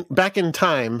back in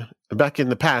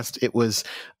the past, it was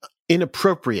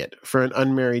inappropriate for an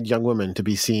unmarried young woman to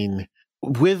be seen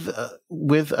with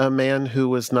a man who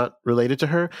was not related to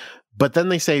her. But then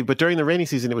they say, but during the rainy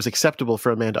season, it was acceptable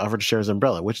for a man to offer to share his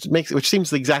umbrella, which seems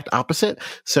the exact opposite.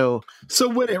 So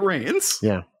when it rains,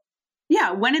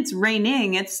 yeah, when it's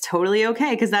raining, it's totally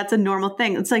okay because that's a normal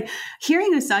thing. It's like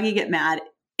hearing Usagi get mad.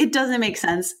 It doesn't make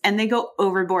sense. And they go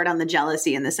overboard on the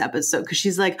jealousy in this episode because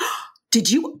she's like, did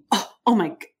you, oh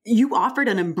my, you offered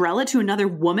an umbrella to another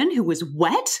woman who was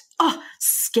wet? Oh,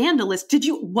 scandalous. Did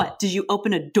you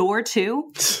open a door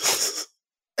too?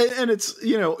 And it's,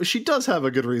 she does have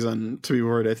a good reason to be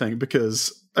worried, I think,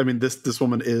 because, I mean, this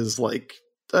woman is like,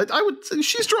 I would say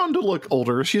she's drawn to look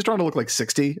older. She's drawn to look like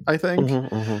 60, I think.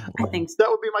 I think so. That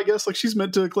would be my guess. Like, she's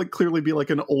meant to like clearly be like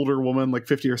an older woman, like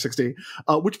 50 or 60,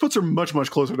 which puts her much, much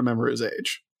closer to Mamoru's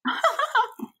age.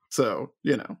 So,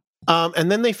 and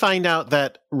then they find out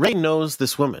that Ray knows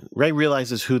this woman. Ray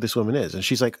realizes who this woman is.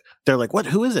 And they're like, what?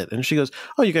 Who is it? And she goes,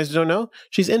 oh, you guys don't know?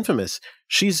 She's infamous.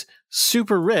 She's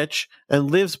super rich and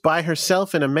lives by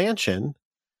herself in a mansion.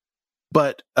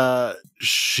 But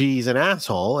she's an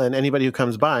asshole, and anybody who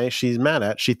comes by, she's mad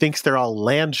at. She thinks they're all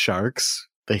land sharks.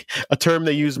 A term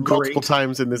they use multiple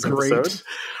times in this episode.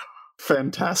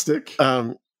 Fantastic.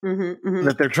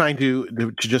 That they're trying to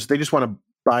they just want to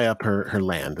buy up her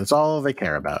land. That's all they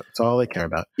care about. That's all they care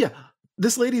about. Yeah.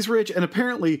 This lady's rich, and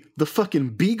apparently the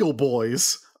fucking Beagle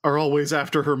Boys are always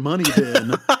after her money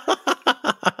bin.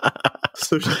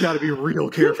 So she's got to be real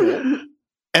careful.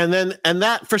 And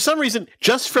that, for some reason,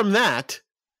 just from that,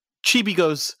 Chibi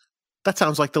goes, that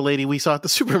sounds like the lady we saw at the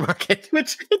supermarket,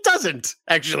 which it doesn't,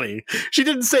 actually. She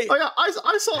didn't say... Oh, yeah,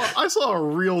 I saw a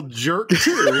real jerk,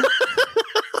 too.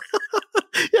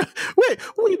 Yeah, wait,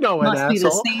 we know an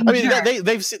asshole. I mean,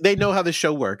 jerk. they know how the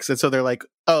show works, and so they're like,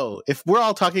 oh, if we're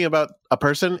all talking about a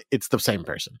person, it's the same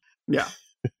person. Yeah,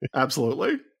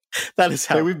 absolutely. That is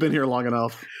how we've been here long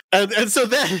enough. And so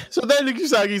then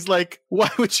Usagi's like, why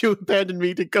would you abandon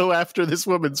me to go after this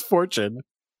woman's fortune?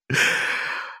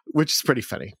 Which is pretty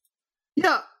funny.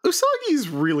 Yeah, Usagi's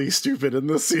really stupid in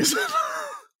this season.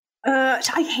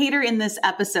 I hate her in this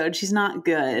episode. She's not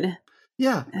good.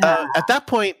 Yeah. At that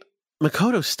point,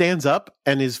 Makoto stands up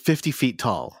and is 50 feet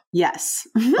tall. Yes.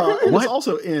 And is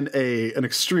also in an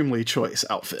extremely choice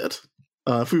outfit.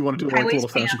 If we want to do like a little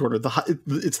fashion corner,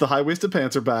 it's the high-waisted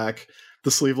pants are back,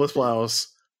 the sleeveless blouse,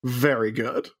 very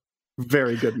good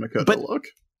Makoto look.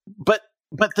 But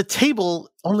the table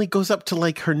only goes up to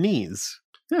like her knees.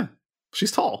 Yeah,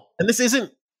 she's tall, and this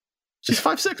isn't. She's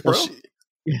 5'6", bro.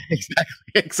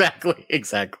 Exactly. She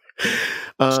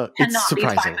It's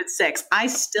surprising. Be 5'6". I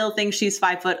still think she's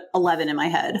 5'11" in my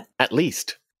head. At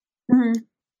least. Mm-hmm.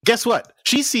 Guess what?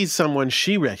 She sees someone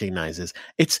she recognizes.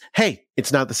 It's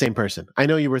not the same person. I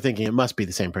know you were thinking it must be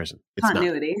the same person. It's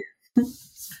Continuity. not.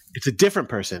 It's a different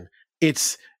person.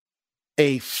 It's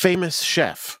a famous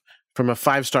chef from a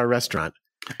 5-star restaurant.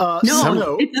 No,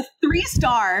 it's a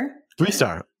 3-star.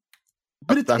 3-star.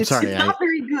 But I'm sorry. It's not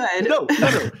very good. No.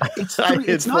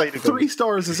 It's not 3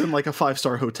 stars as in like a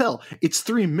 5-star hotel. It's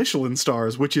 3 Michelin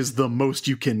stars, which is the most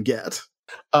you can get.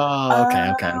 Oh,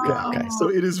 okay. So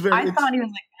it is very... I thought he was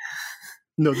like...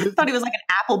 No, I thought he was like an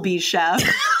Applebee's chef.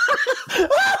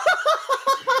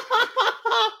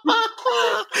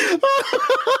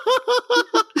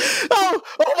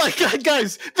 oh my God,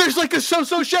 guys! There's like a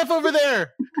so-so chef over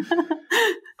there.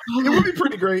 It would be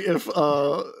pretty great if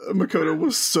Makoto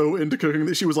was so into cooking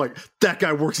that she was like, "That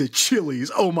guy works at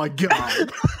Chili's." Oh my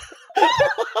God!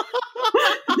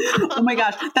 Oh my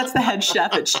gosh, that's the head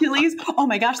chef at Chili's. Oh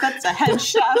my gosh, that's the head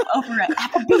chef over at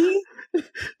Applebee's.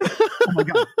 Oh my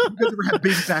God! You guys ever had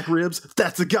baby back ribs?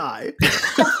 That's a guy.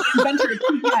 Inventor of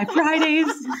TGI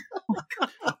Fridays.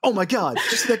 Oh my God!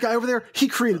 Just that guy over there. He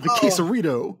created the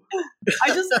quesarito.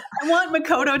 I want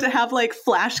Makoto to have like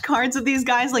flashcards of these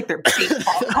guys, like they're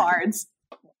baseball cards.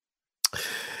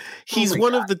 He's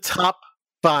one of the top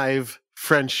 5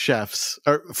 French chefs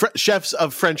or chefs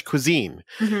of French cuisine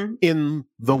in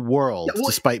the world,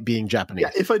 despite being Japanese.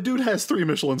 Yeah, if a dude has 3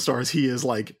 Michelin stars, he is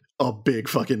like a big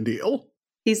fucking deal.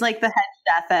 He's like the head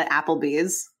chef at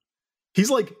Applebee's. He's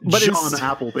like But John it's-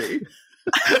 Appleby.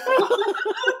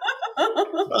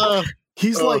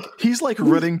 He's like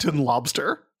Reddington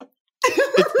Lobster.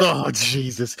 Oh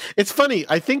Jesus! It's funny.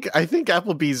 I think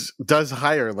Applebee's does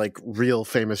hire like real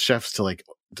famous chefs to like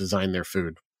design their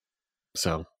food.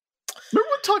 So Remember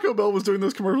when Taco Bell was doing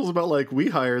those commercials about like we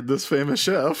hired this famous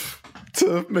chef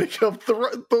to make up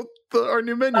our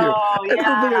new menu? Oh, And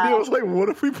her big yeah. idea was like, what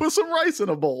if we put some rice in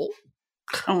a bowl?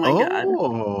 Oh my god!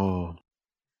 oh.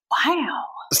 Wow.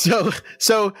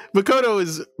 So Makoto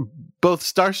is both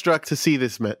starstruck to see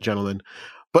this gentleman,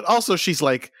 but also she's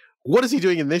like, "What is he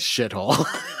doing in this shithole?"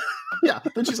 Yeah.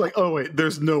 Then she's like, oh wait,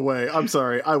 there's no way. I'm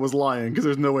sorry, I was lying because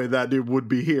there's no way that dude would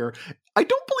be here. I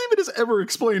don't believe it is ever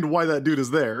explained why that dude is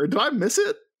there. Did I miss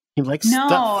it? He likes No,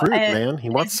 stuffed fruit, man. He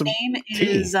wants His some. name tea.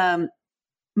 is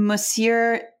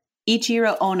Monsieur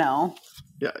Ichiro Ono.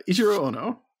 Yeah, Ichiro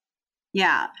Ono.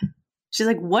 Yeah. She's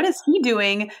like, what is he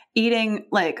doing eating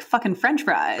like fucking French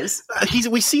fries?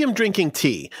 We see him drinking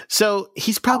tea, so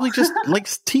he's probably just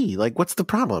likes tea. Like, what's the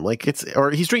problem? Like,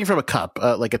 or he's drinking from a cup,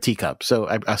 like a teacup. So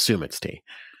I assume it's tea.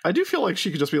 I do feel like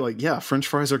she could just be like, yeah, French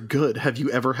fries are good. Have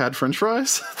you ever had French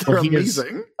fries? They're Well, he is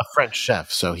amazing. a French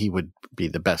chef, so he would be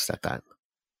the best at that.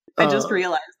 I just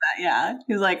realized that. Yeah.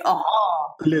 He was like, oh,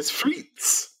 Les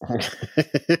frites.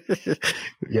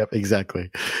 Yep, exactly.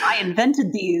 I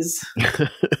invented these.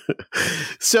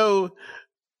 So,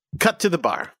 cut to the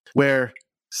bar where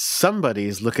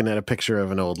somebody's looking at a picture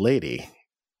of an old lady.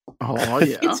 Oh,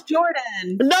 yeah. It's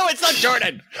Jordan. No, it's not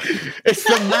Jordan. It's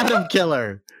the Madam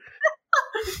Killer.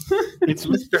 It's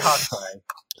Mr. Hawkeye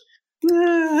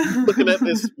looking at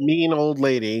this mean old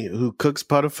lady who cooks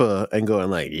pot au feu and going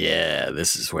like, "Yeah,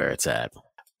 this is where it's at."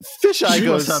 Fisheye She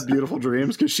goes, must have beautiful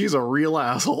dreams because she's a real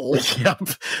asshole. Yep.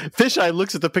 Fisheye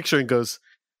looks at the picture and goes,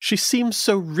 "She seems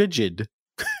so rigid."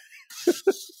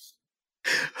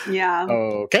 Yeah.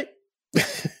 Okay.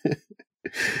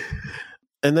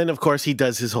 And then, of course, he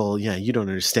does his whole, "Yeah, you don't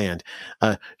understand.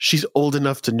 She's old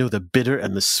enough to know the bitter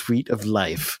and the sweet of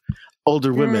life.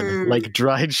 Older women, like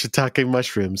dried shiitake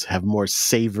mushrooms, have more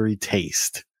savory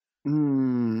taste."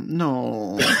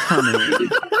 No, honey.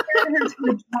 There's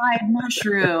a dried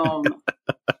mushroom.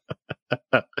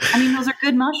 I mean, those are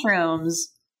good mushrooms,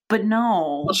 but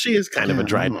no. Well, she is kind of a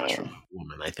dried No. mushroom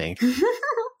woman, I think.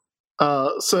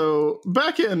 So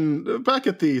back at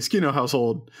the Skino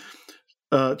household,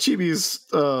 Chibi's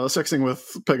sexting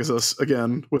with Pegasus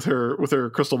again with her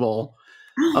crystal ball.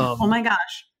 Oh my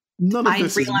gosh. None of I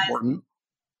this realized- is important.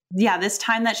 Yeah, this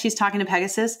time that she's talking to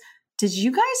Pegasus, did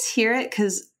you guys hear it?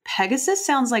 Because Pegasus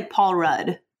sounds like Paul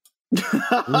Rudd. listen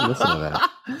to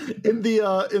In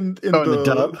the In the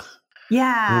dub?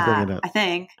 Yeah, bring it up. I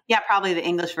think. Yeah, probably the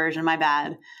English version. My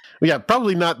bad. Yeah,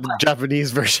 probably not the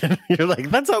Japanese version. You're like,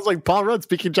 that sounds like Paul Rudd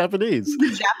speaking Japanese. The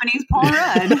Japanese Paul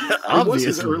Rudd. It was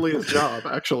his Obviously. earliest job,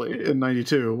 actually, in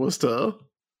 '92, was to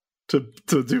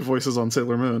do voices on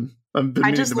Sailor Moon. I've been I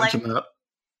meaning just to mention that.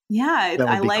 Yeah, That would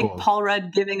I be like cool. Paul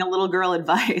Rudd giving a little girl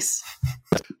advice.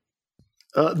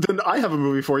 Then I have a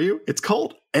movie for you. It's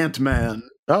called Ant-Man.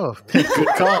 Oh, good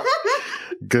call.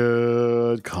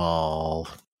 Good call.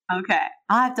 Okay,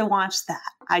 I'll have to watch that.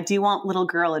 I do want little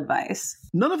girl advice.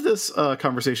 None of this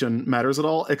conversation matters at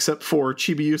all, except for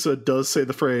Chibiusa does say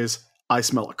the phrase, "I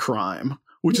smell a crime,"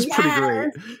 which is pretty great.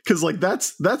 Because like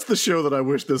that's the show that I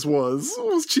wish this was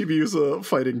Chibiusa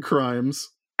fighting crimes.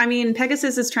 I mean,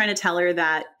 Pegasus is trying to tell her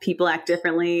that people act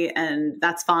differently and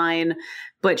that's fine.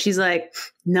 But she's like,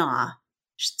 nah,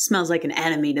 she smells like an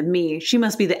enemy to me. She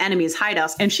must be the enemy's hideout.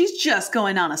 And she's just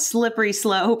going on a slippery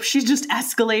slope. She's just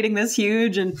escalating this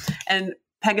huge. And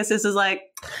Pegasus is like,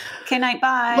 okay, night,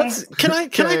 bye. Can I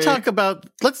Okay. talk about,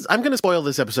 I'm going to spoil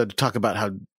this episode to talk about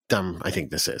how dumb I think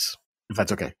this is, if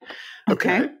that's okay.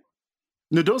 Okay.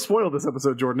 No, don't spoil this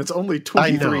episode, Jordan. It's only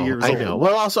 23 years old. I know.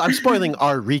 Well, also, I'm spoiling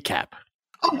our recap.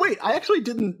 Oh wait, I actually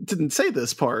didn't say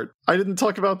this part. I didn't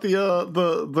talk about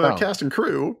the cast and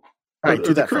crew. All right, or do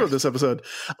the that crew of first. this episode.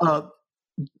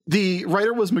 The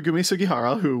writer was Megumi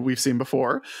Sugihara, who we've seen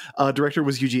before. Director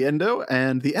was Yuji Endo,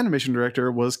 and the animation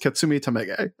director was Katsumi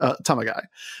Tamagai.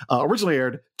 Originally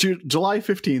aired July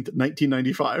 15th,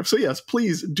 1995. So yes,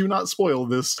 please do not spoil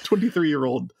this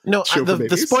 23-year-old No, show for the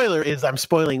babies. spoiler is I'm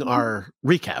spoiling our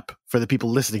recap for the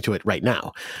people listening to it right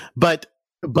now. But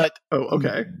Oh,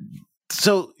 okay.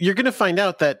 so you're going to find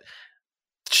out that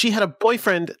she had a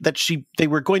boyfriend that they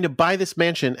were going to buy this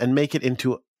mansion and make it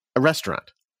into a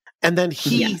restaurant. And then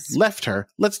he Yes. left her.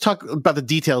 Let's talk about the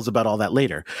details about all that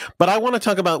later. But I want to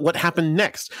talk about what happened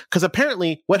next. Because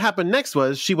apparently what happened next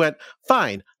was she went,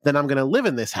 fine, then I'm going to live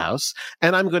in this house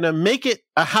and I'm going to make it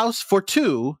a house for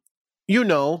two,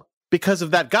 because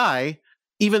of that guy,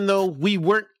 even though we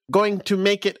weren't going to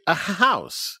make it a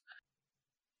house.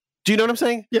 Do you know what I'm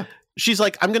saying? Yeah. She's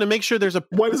like, I'm going to make sure there's a...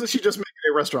 Why doesn't she just make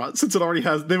it a restaurant since it already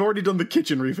has... They've already done the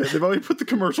kitchen refit. They've already put the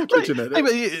commercial kitchen in it. I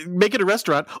mean, make it a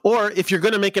restaurant. Or if you're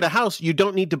going to make it a house, you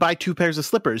don't need to buy 2 pairs of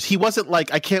slippers. He wasn't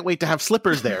like, I can't wait to have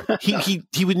slippers there.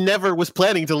 He would never was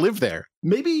planning to live there.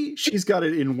 Maybe she's got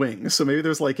it in wings. So maybe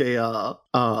there's like a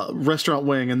restaurant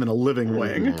wing and then a living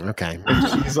wing. Okay.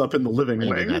 And she's up in the living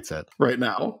Maybe wing that's it. right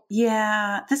now.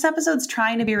 Yeah, this episode's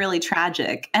trying to be really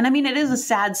tragic. And I mean, it is a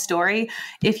sad story.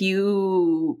 If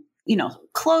you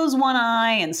close one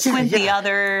eye and squint the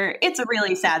other, it's a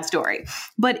really sad story.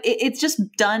 But it's just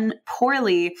done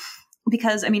poorly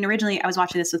because, I mean, originally I was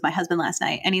watching this with my husband last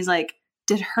night and he's like,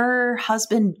 did her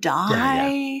husband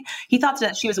die? Yeah. He thought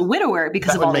that she was a widower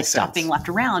because of all this stuff being left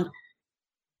around.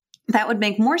 That would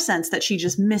make more sense that she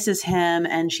just misses him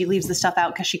and she leaves the stuff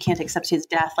out because she can't accept his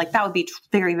death. Like that would be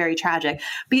very, very tragic.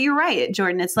 But you're right,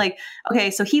 Jordan. It's like,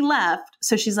 okay, so he left.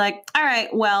 So she's like, all right,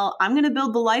 well, I'm going to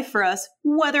build the life for us,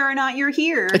 whether or not you're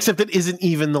here. Except it isn't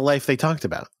even the life they talked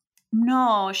about.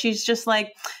 No, she's just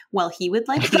like, well, he would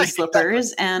like these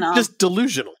slippers and just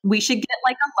delusional. We should get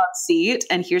like a love seat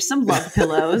and here's some love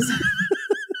pillows.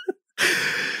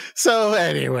 So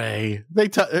anyway,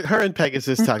 her and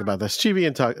Pegasus talk about this. Chibi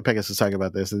and Pegasus talk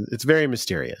about this. It's very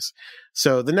mysterious.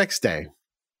 So the next day,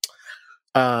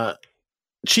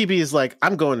 Chibi is like,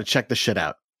 I'm going to check the shit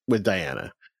out with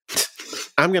Diana.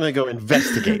 I'm going to go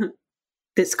investigate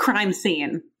this crime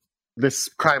scene. This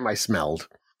crime I smelled,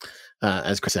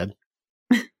 as Chris said.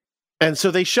 And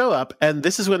so they show up, and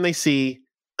this is when they see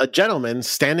a gentleman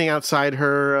standing outside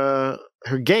her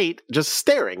gate, just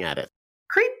staring at it.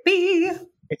 Creepy.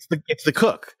 It's the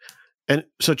cook. And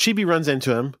so Chibi runs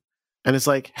into him and is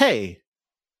like, hey,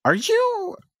 are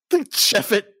you the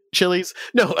chef at Chili's?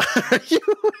 No,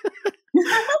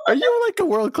 are you like a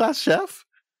world-class chef?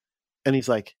 And he's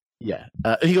like, yeah.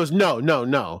 He goes,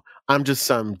 no. I'm just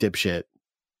some dipshit.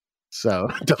 So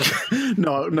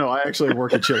no, I actually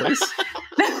work at Chili's.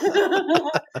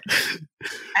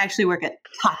 I actually work at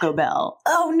Taco Bell.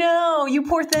 Oh no, you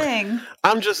poor thing.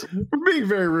 I'm just being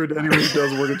very rude to anyone who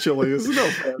does work at Chili's. No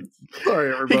offense.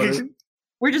 Sorry, everybody.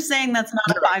 We're just saying that's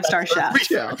not a 5-star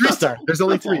chef. Yeah, 3-star. There's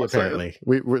only 3 apparently.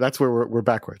 That's where we're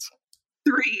backwards.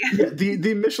 3. Yeah,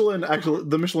 the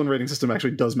Michelin rating system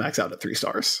actually does max out at 3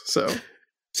 stars. So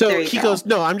he goes,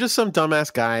 no, I'm just some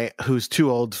dumbass guy who's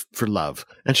too old for love.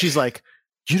 And she's like,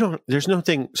 there's no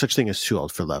such thing as too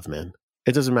old for love, man.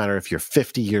 It doesn't matter if you're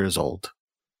 50 years old.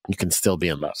 You can still be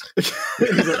in love. He's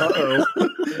like,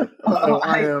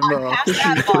 I am. past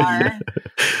that bar.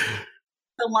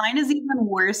 The line is even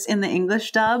worse in the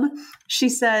English dub. She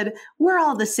said, we're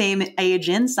all the same age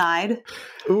inside.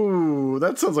 Ooh,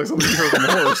 that sounds like something you heard from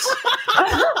a horse.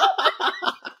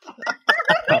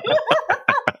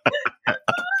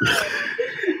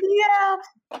 Yeah,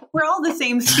 we're all the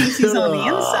same species on the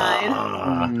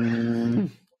inside.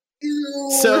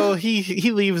 So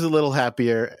he leaves a little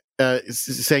happier,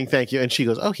 saying thank you, and she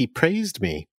goes, "Oh, he praised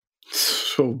me."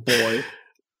 Oh boy!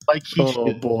 Like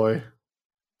boy!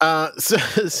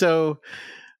 So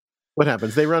what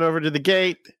happens? They run over to the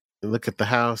gate and look at the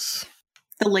house.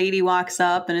 The lady walks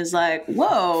up and is like,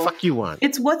 "Whoa, fuck you want?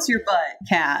 It's what's your butt,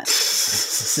 cat."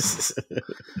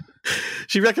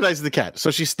 She recognizes the cat,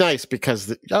 so she's nice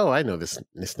because I know this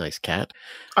nice cat.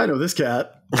 I know this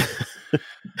cat.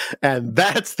 And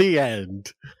that's the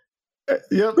end.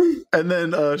 Yep. And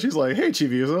then she's like, hey,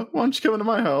 Chibiusa, why don't you come into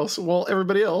my house while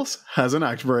everybody else has an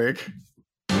act break?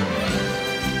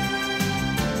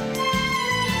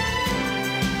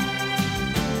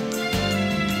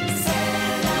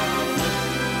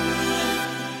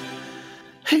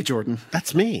 Hey, Jordan.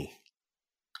 That's me.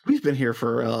 We've been here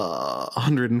for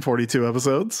 142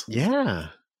 episodes. Yeah.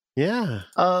 Yeah.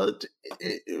 Do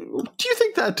you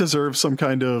think that deserves some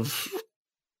kind of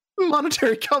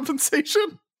monetary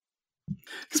compensation?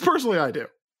 Because personally, I do.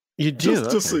 You do?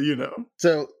 Just so you know.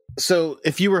 So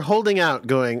if you were holding out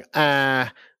going,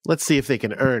 let's see if they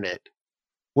can earn it.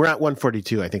 We're at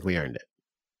 142. I think we earned it.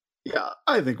 Yeah,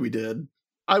 I think we did.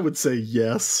 I would say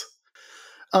yes.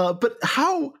 But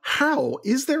how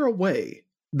is there a way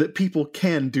that people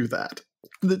can do that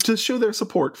to show their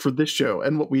support for this show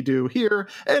and what we do here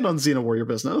and on Xena Warrior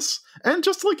Business and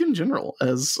just like in general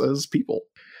as people?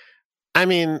 I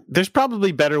mean, there's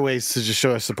probably better ways to just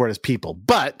show us support as people,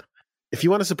 but if you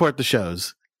want to support the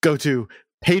shows, go to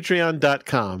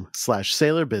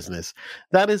patreon.com/sailorbusiness.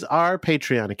 That is our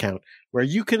Patreon account where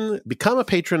you can become a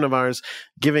patron of ours,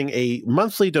 giving a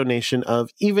monthly donation of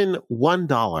even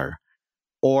 $1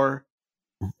 or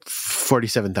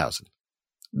 47,000.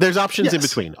 There's options in Yes.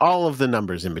 between. All of the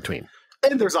numbers in between.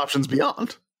 And there's options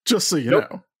beyond, just so you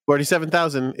Nope. know.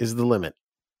 47,000 is the limit.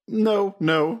 No,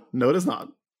 it is not.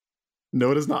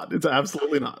 No, it is not. It's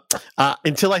absolutely not.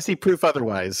 Until I see proof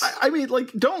otherwise. I mean,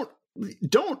 like, don't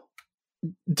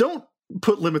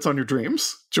put limits on your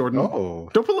dreams, Jordan. Oh,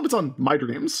 Don't put limits on my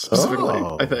dreams specifically.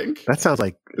 Oh. I think that sounds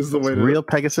like is the way to. real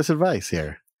Pegasus advice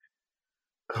here.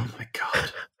 Oh my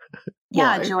god.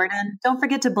 Yeah, Why? Jordan, don't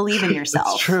forget to believe in yourself.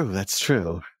 That's true. That's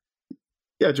true.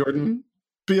 Yeah, Jordan,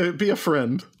 be a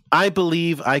friend. I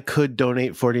believe I could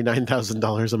donate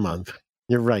 $49,000 a month.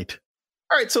 You're right.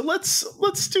 All right, so let's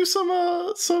do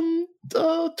some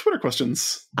Twitter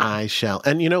questions. I shall.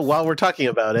 And while we're talking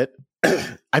about it,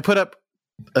 I put up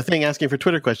a thing asking for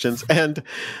Twitter questions, and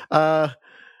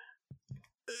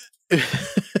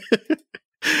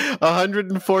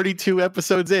 142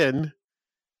 episodes in,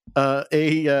 a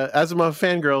Asimov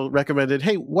fangirl recommended,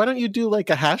 hey, why don't you do like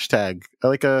a hashtag,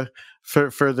 like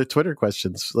for the Twitter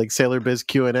questions, like Sailor Biz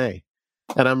Q&A.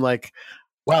 And I'm like,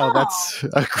 wow, that's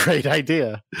a great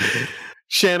idea.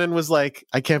 Shannon was like,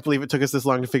 I can't believe it took us this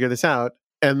long to figure this out.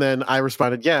 And then I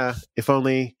responded, yeah, if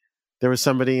only there was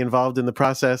somebody involved in the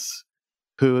process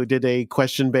who did a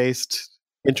question-based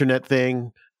internet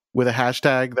thing with a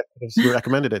hashtag that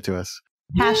recommended it to us.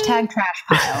 Hashtag trash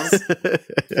piles.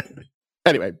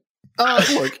 Anyway.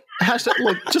 Look,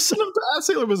 just send them to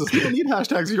Sailor Business. You don't need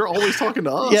hashtags. You're always talking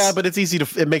to us. Yeah, but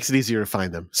it makes it easier to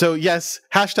find them. So yes,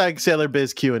 hashtag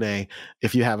SailorBiz Q&A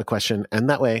if you have a question. And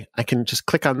that way I can just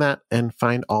click on that and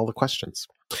find all the questions.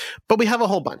 But we have a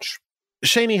whole bunch.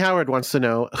 Shani Howard wants to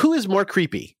know, who is more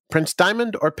creepy, Prince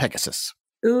Diamond or Pegasus?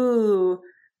 Ooh,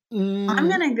 I'm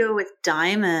gonna go with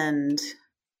Diamond.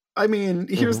 I mean,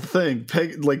 here's the thing.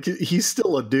 He's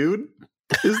still a dude.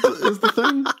 Is the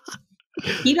thing?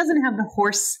 He doesn't have the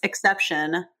horse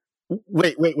exception.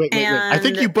 Wait. I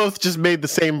think you both just made the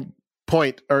same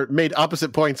point or made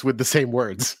opposite points with the same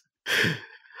words.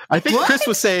 I think What? Chris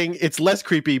was saying it's less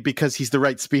creepy because he's the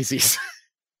right species.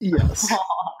 Yes.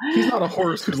 He's not a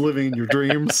horse who's living in your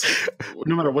dreams,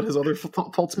 no matter what his other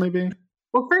faults may be.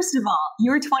 Well, first of all, you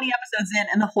were 20 episodes in,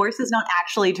 and the horse has not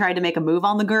actually tried to make a move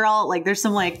on the girl. Like, there's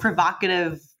some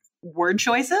provocative word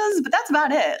choices, but that's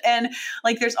about it. And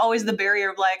there's always the barrier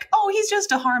of oh, he's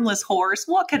just a harmless horse.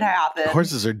 What could happen?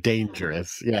 Horses are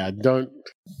dangerous. Yeah, don't.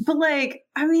 But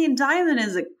Diamond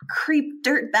is a creep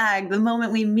dirtbag. The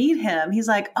moment we meet him, he's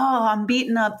like, oh, I'm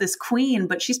beating up this queen,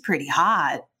 but she's pretty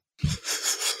hot.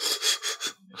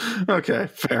 Okay,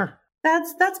 fair.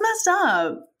 That's messed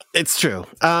up. It's true.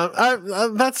 Diamond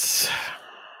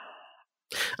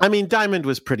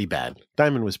was pretty bad.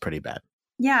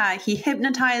 Yeah, he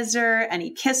hypnotized her and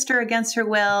he kissed her against her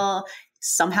will,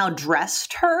 somehow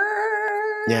dressed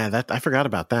her. Yeah, I forgot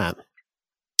about that.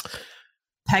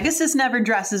 Pegasus never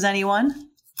dresses anyone.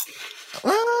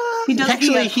 He does.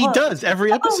 Actually, he does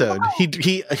every episode. wow. He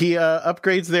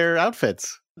upgrades their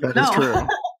outfits. That No. is true.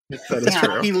 That is Yeah.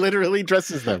 true. He literally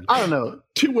dresses them. I don't know.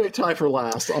 Two-way tie for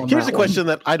last. On Here's that a question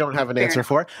that I don't have an Fair answer enough.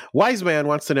 for. Wise Man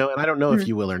wants to know, and I don't know if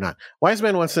you will or not. Wise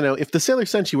Man wants to know, if the Sailor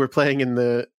Senshi were playing in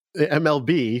the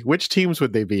MLB, which teams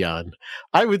would they be on?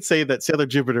 I would say that Sailor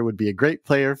Jupiter would be a great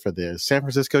player for the San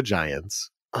Francisco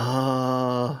Giants.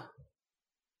 I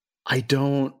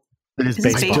don't. It is Is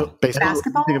this baseball.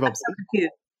 Basketball? Think about- I'm so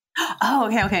confused. Oh,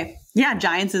 okay. Yeah,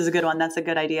 Giants is a good one. That's a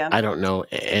good idea. I don't know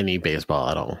any baseball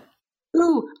at all.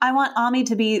 Ooh, I want Ami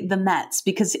to be the Mets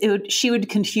because she would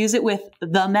confuse it with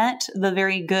the Met, the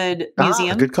very good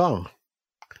museum. Good call.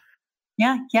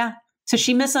 Yeah. So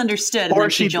she misunderstood. and Or then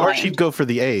she joined. she'd go for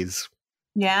the A's.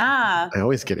 Yeah. I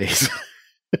always get A's.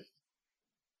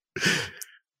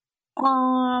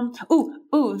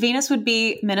 Venus would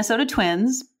be Minnesota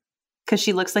Twins because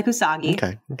she looks like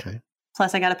Usagi. Okay.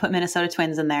 Plus, I got to put Minnesota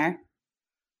Twins in there.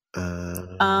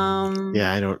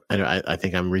 Yeah, I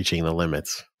think I'm reaching the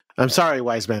limits. I'm sorry,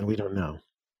 Wise Man, we don't know.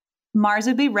 Mars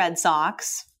would be Red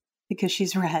Sox because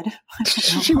she's red.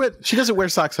 She doesn't wear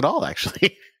socks at all,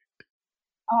 actually.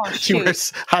 Oh, She shoot.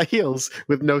 wears high heels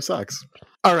with no socks.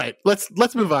 All right, let's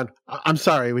move on. I'm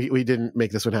sorry we didn't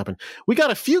make this one happen. We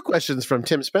got a few questions from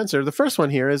Tim Spencer. The first one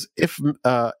here is, if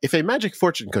a magic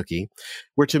fortune cookie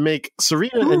were to make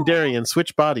Serena and Darian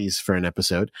switch bodies for an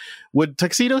episode, would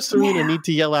Tuxedo Serena need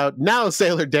to yell out, "Now,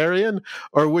 Sailor Darian,"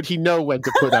 or would he know when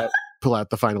to pull out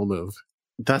the final move?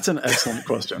 That's an excellent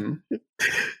question.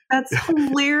 That's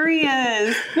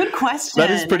hilarious. Good question. That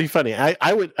is pretty funny.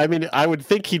 I would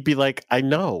think he'd be like, I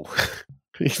know.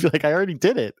 He'd be like, I already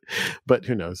did it. But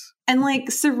who knows? And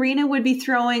Serena would be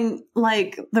throwing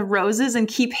the roses and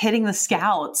keep hitting the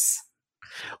scouts.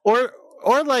 Or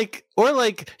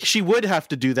she would have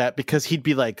to do that because he'd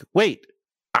be like, wait,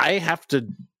 I have to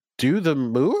do the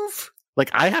move?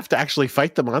 Like, I have to actually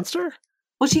fight the monster?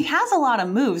 Well, she has a lot of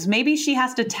moves. Maybe she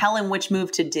has to tell him which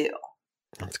move to do.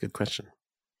 That's a good question.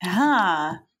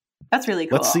 Ah, that's really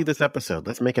cool. Let's see this episode.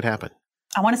 Let's make it happen.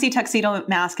 I want to see Tuxedo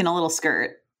Mask in a little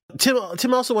skirt.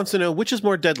 Tim also wants to know, which is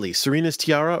more deadly, Serena's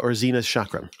tiara or Xena's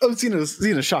chakram? Oh, Xena's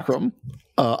chakram,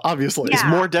 obviously. Yeah. It's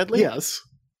more deadly? Yes.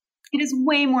 It has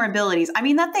way more abilities. I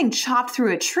mean, that thing chopped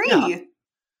through a tree. Yeah.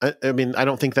 I mean, I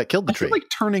don't think that killed the I feel tree. like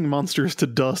turning monsters to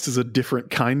dust is a different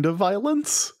kind of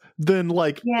violence than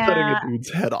like cutting a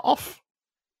dude's head off.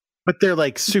 But they're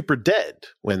like super dead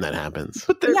when that happens.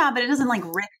 But Yeah, but it doesn't like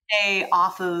ricochet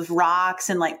off of rocks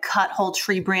and like cut whole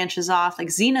tree branches off. Like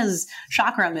Xena's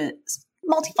chakram is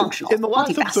multifunctional. in the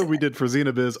last episode we did for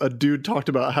Xenobiz, a dude talked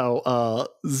about how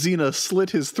Xena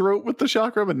slit his throat with the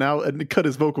chakram and cut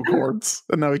his vocal cords,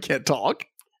 and now he can't talk.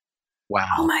 Wow.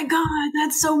 Oh my god,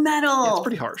 that's so metal. Yeah, it's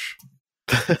pretty harsh.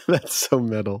 That's so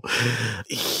metal.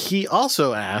 He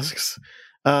also asks,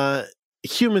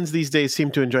 humans these days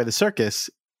seem to enjoy the circus.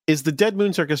 Is the Dead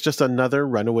Moon Circus just another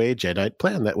runaway Jedi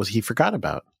plan that he forgot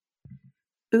about?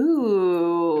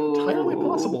 Ooh. Entirely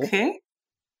possible. Okay.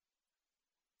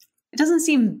 It doesn't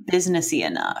seem businessy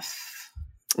enough.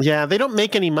 Yeah, they don't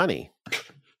make any money.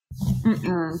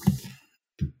 Mm-mm.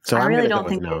 So I I'm really gonna don't go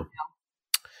think with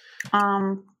they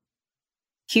no. do.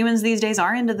 Humans these days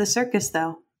are into the circus,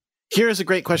 though. Here's a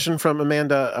great question from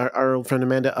Amanda, our old friend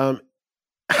Amanda.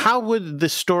 How would the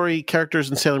story characters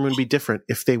in Sailor Moon be different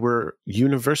if they were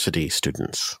university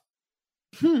students?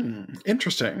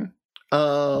 Interesting.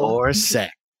 Or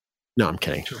sex? No, I'm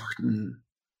kidding. Jordan.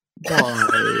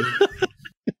 Why?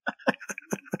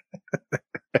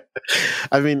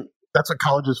 I mean, that's what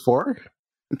college is for.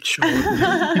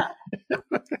 Jordan.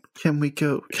 Can we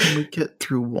get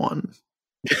through one?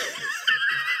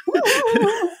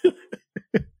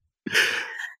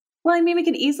 Well, I mean, we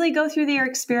could easily go through their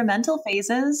experimental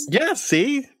phases. Yeah,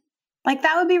 see? Like,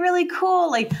 that would be really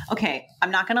cool. Like, okay, I'm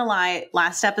not going to lie.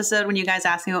 Last episode, when you guys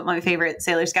asked me what my favorite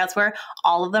Sailor Scouts were,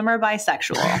 all of them are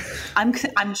bisexual.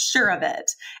 I'm sure of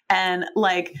it. And,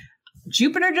 like,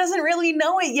 Jupiter doesn't really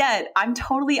know it yet. I'm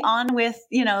totally on with,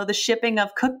 the shipping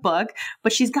of Cookbook,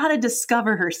 but she's got to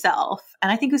discover herself.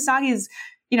 And I think Usagi's,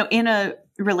 in a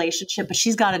relationship, but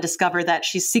she's got to discover that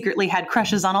she's secretly had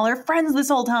crushes on all her friends this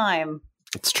whole time.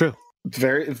 It's true.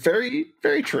 Very, very,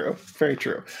 very true. Very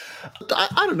true.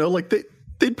 I don't know. Like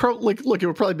they'd probably look. It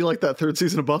would probably be like that third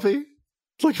season of Buffy.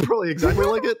 Like probably exactly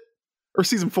like it, or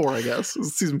season 4, I guess.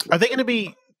 Season 4. Are they going to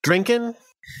be drinking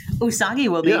Usagi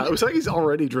will be. Yeah, Usagi's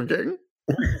already drinking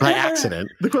by accident?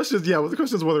 The question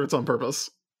is whether it's on purpose.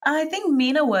 I think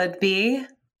Mina would be.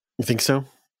 You think so?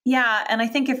 Yeah, and I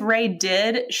think if Ray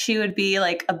did, she would be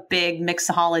like a big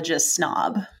mixologist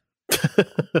snob.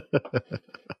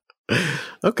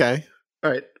 Okay. All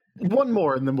right. One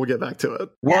more, and then we'll get back to it.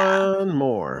 One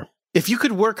more. If you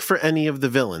could work for any of the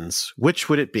villains, which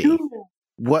would it be? Ooh.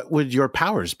 What would your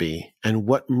powers be? And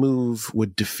what move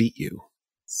would defeat you?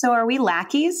 So are we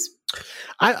lackeys?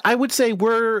 I would say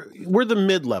we're the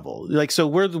mid-level. Like, so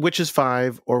we're the Witches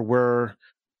 5, or we're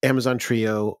Amazon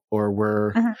Trio,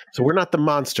 or so we're not the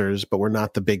monsters, but we're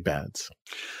not the big bads.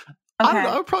 Okay. I don't know,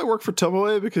 I would probably work for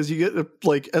Tomoe because you get to,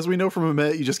 like, as we know from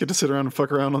Amet, you just get to sit around and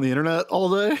fuck around on the internet all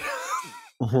day.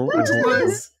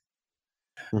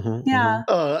 Yeah.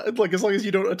 Like, as long as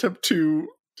you don't attempt to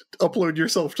upload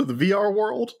yourself to the VR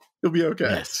world, you'll be okay.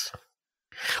 Yes.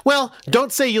 Well,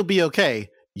 don't say you'll be okay.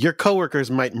 Your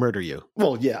coworkers might murder you.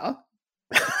 Well, yeah.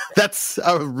 That's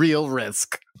a real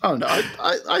risk. I don't know.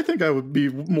 I think I would be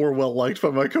more well liked by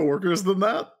my coworkers than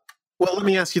that. Well, let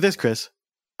me ask you this, Chris.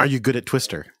 Are you good at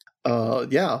Twister?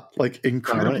 Yeah, like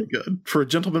incredibly good for a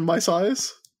gentleman my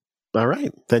size. All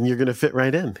right, then you're going to fit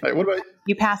right in. All right, what about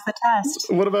You passed the test.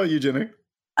 What about you, Jenny?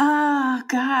 Oh,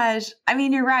 gosh. I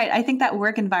mean, you're right. I think that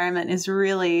work environment is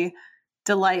really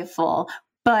delightful.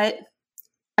 But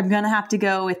I'm going to have to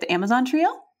go with the Amazon Trio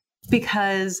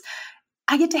because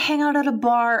I get to hang out at a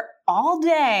bar all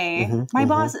day. My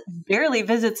boss barely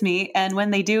visits me. And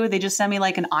when they do, they just send me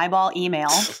like an eyeball email.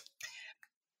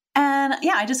 And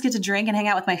yeah, I just get to drink and hang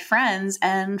out with my friends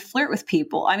and flirt with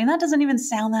people. I mean, that doesn't even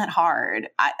sound that hard.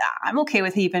 I'm okay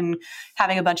with even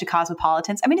having a bunch of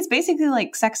cosmopolitans. I mean, it's basically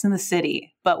like Sex in the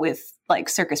City, but with like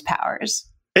circus powers.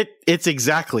 It's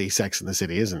exactly Sex in the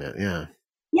City, isn't it? Yeah.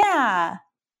 Yeah.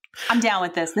 I'm down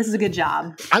with this. This is a good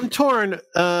job. I'm torn.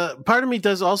 Part of me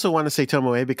does also want to say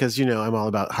Tomoe because, I'm all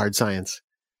about hard science.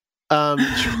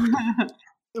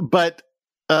 But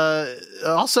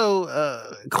also,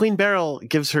 Queen Beryl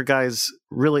gives her guys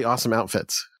really awesome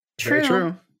outfits. True. Very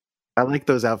true. I like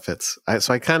those outfits.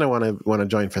 So I kind of want to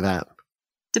join for that.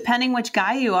 depending which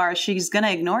guy you are, she's going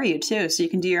to ignore you too, so you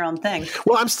can do your own thing.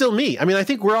 Well, I'm still me. I mean, I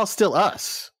think we're all still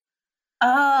us.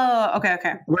 Oh,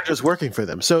 okay. We're just working for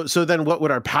them. So then what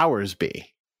would our powers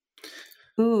be?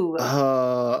 Ooh.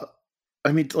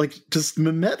 I mean, like, does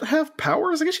Mehmet have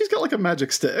powers? I guess she's got like a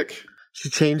magic stick. She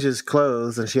changes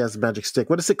clothes and she has a magic stick.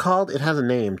 What is it called? It has a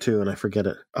name too, and I forget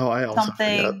it. Oh, I also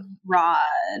Something forget.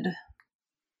 rod.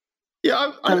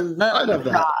 Yeah, I'd have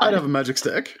that. Rod. I'd have a magic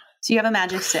stick. So you have a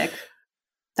magic stick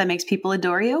that makes people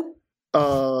adore you?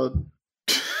 Who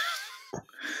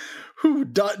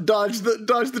dodged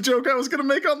the joke I was going to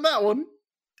make on that one?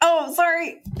 Oh,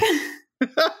 sorry.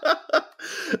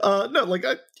 No, like,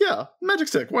 magic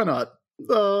stick. Why not?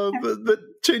 That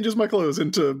changes my clothes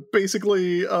into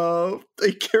basically a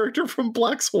character from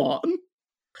Black Swan.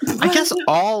 I guess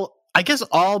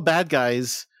all bad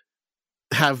guys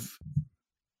have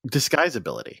disguise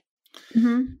ability.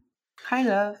 Mm-hmm. Kind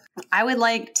of. I would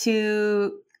like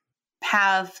to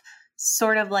have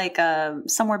sort of like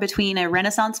somewhere between a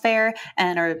Renaissance fair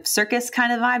and a circus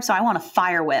kind of vibe. So I want a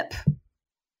fire whip.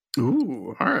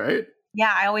 Ooh, all right.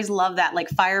 Yeah, I always love that, like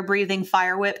fire breathing,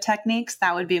 fire whip techniques.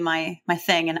 That would be my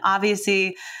thing. And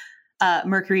obviously,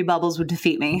 Mercury Bubbles would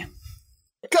defeat me.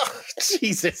 God,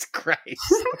 Jesus Christ!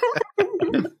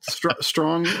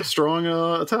 Strong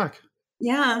attack.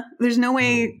 Yeah, there's no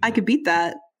way I could beat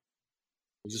that.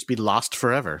 You'll just be lost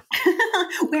forever.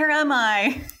 Where am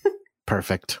I?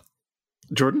 Perfect.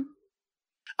 Jordan?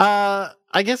 I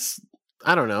guess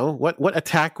I don't know. What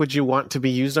attack would you want to be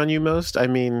used on you most? I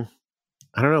mean,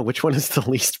 I don't know. Which one is the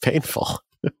least painful?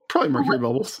 Probably Mercury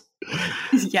Bubbles.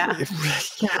 Yeah.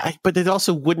 Yeah, but it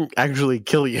also wouldn't actually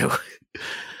kill you.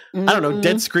 I don't know.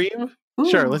 Dead Scream? Ooh.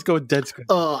 Sure, let's go with Dead Scream.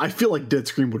 I feel like Dead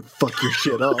Scream would fuck your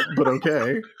shit up, but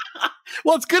okay.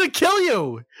 Well, it's gonna kill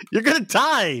you. You're gonna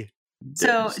die.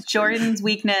 So Jordan's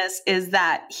weakness is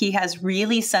that he has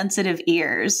really sensitive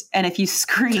ears, and if you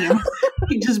scream,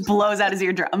 he just blows out his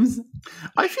eardrums.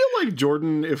 I feel like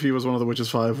Jordan, if he was one of the Witches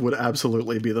 5, would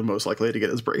absolutely be the most likely to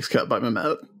get his brakes cut by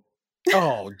Mehmet.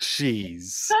 Oh,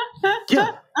 jeez.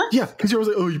 Yeah, because you're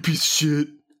always like, oh, you piece of shit.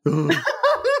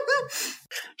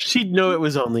 She'd know it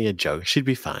was only a joke. She'd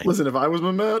be fine. Listen, if I was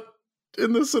Mehmet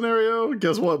in this scenario,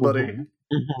 guess what, buddy?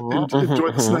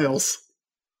 Enjoy the snails.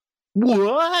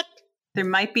 What? There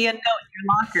might be a note in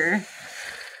your locker.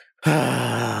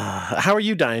 How are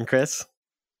you dying, Chris?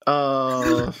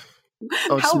 How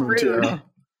rude. Tiara.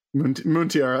 Moon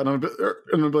Tiara. And I'm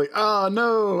gonna be like,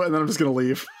 no. And then I'm just going to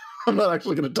leave. I'm not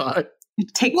actually going to die.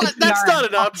 Take What? the That's tiara not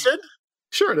an option.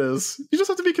 Sure it is. You just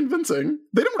have to be convincing.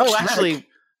 They don't check. Actually,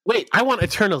 wait. I want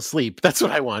eternal sleep. That's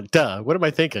what I want. Duh. What am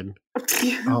I thinking?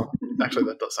 Oh, actually,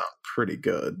 that does sound pretty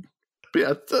good.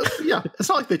 But yeah, it's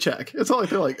not like they check. It's not like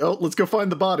they're like, oh, let's go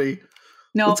find the body.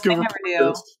 No, Let's go I never report do.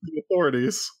 this to the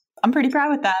authorities. I'm pretty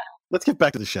proud with that. Let's get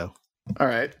back to the show. All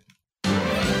right.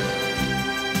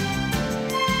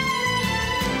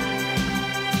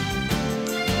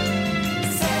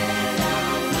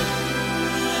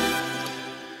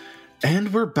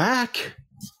 And we're back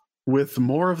with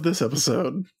more of this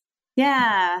episode.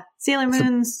 Yeah. Sailor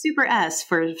Moon's Super S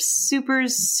for Super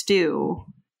Stew.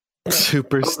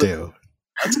 Super stew.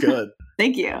 That's good.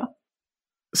 Thank you.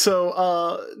 So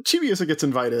Chibiusa gets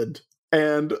invited,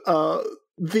 and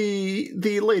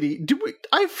the lady,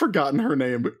 I've forgotten her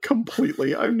name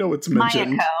completely. I know it's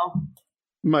mentioned.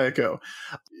 Mayako.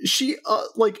 She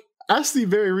asked the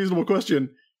very reasonable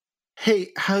question, hey,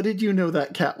 how did you know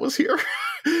that cat was here?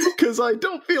 Because I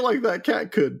don't feel like that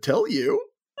cat could tell you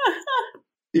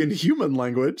in human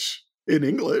language, in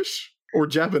English, or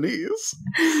Japanese.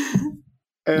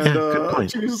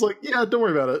 And she was like, yeah, don't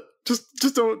worry about it.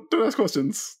 Just don't ask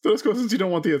questions. Don't ask questions you don't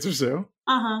want the answers to.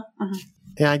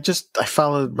 Yeah, I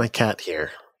followed my cat here.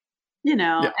 You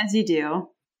know, as you do.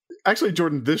 Actually,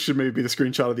 Jordan, this should maybe be the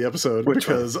screenshot of the episode. Which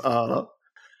because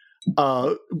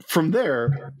from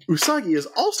there, Usagi is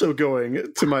also going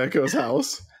to Mayako's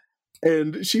house.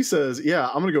 And she says, yeah,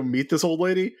 I'm going to go meet this old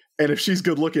lady. And if she's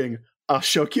good looking,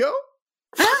 Shokyo.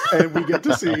 And we get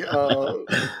to see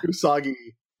Usagi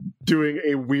doing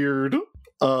a weird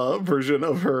version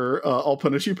of her All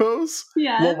Punishi pose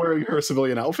while wearing her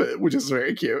civilian outfit, which is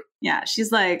very cute. Yeah,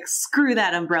 she's like, screw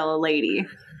that umbrella lady.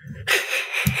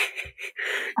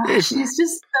 She's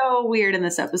just so weird in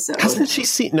this episode. Hasn't she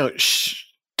seen... No,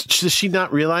 does she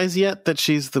not realize yet that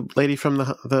she's the lady from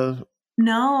the...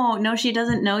 No, she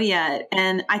doesn't know yet.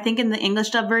 And I think in the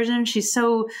English dub version, she's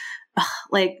so...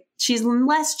 she's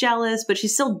less jealous, but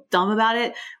she's still dumb about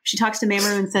it. She talks to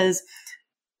Mamoru and says...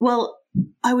 well,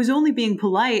 I was only being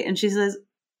polite. And she says,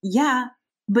 yeah,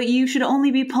 but you should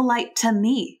only be polite to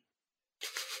me.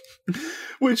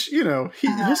 which, he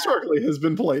historically has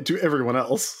been polite to everyone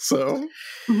else, so.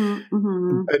 And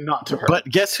not to her. But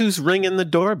guess who's ringing the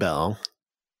doorbell?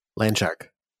 Landshark.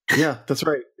 Yeah, that's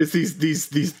right. It's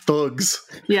these thugs.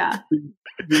 Yeah.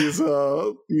 These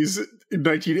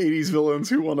 1980s villains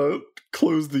who want to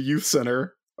close the youth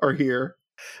center are here.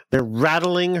 They're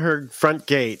rattling her front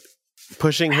gate,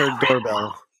 pushing her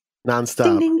doorbell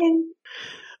nonstop. Ding, ding,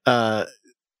 ding.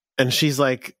 And she's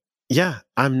like, yeah,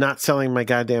 I'm not selling my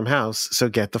goddamn house, so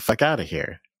get the fuck out of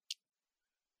here.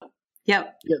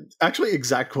 Yep. Yeah, actually,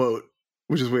 exact quote,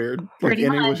 which is weird. Like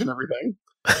in English and everything.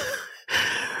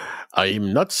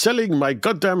 I'm not selling my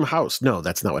goddamn house. No,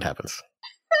 that's not what happens.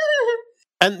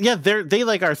 And yeah, they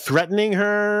like are threatening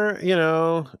her.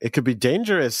 It could be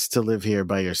dangerous to live here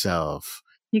by yourself.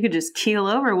 You could just keel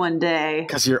over one day.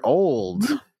 Because you're old.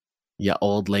 You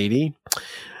old lady.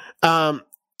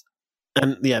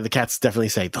 And yeah, the cats definitely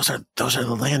say, those are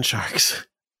the land sharks.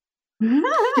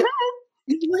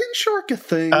 Is land shark a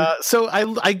thing? So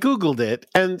I Googled it,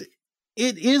 and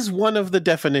it is one of the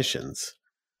definitions.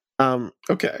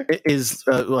 Okay. It is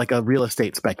like a real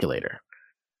estate speculator.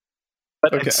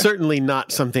 But it's certainly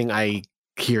not something I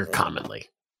hear commonly.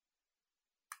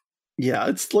 Yeah,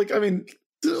 it's like, I'm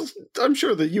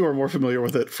sure that you are more familiar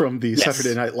with it from the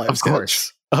Saturday Night Live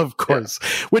sketch. Of course.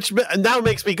 Yeah. Which now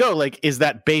makes me go, like, is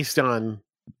that based on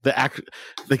the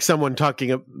like someone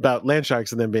talking about land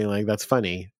sharks and then being like, that's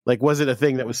funny? Like, was it a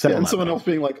thing that was said? And someone else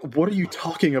being like, what are you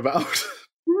talking about?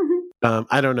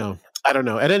 I don't know.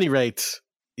 At any rate,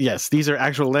 yes, these are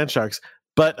actual land sharks.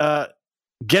 But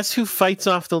guess who fights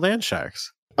off the land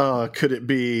sharks? Could it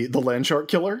be the land shark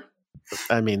killer?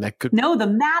 That could... No, the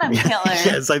Madam Killer.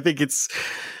 Yes, I think it's...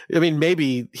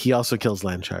 maybe he also kills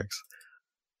land sharks.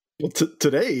 Well,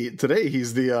 today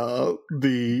he's the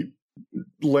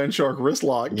land shark wrist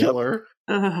lock killer.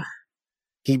 Ugh.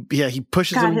 He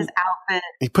pushes them. His outfit.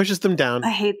 He pushes them down.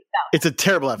 I hate that. It's a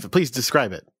terrible outfit. Please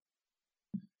describe it.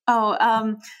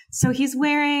 Oh, so he's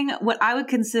wearing what I would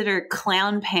consider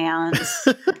clown pants.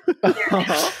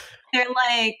 They're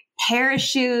like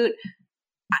parachute,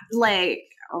 like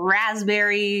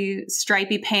raspberry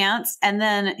stripy pants. And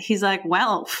then he's like,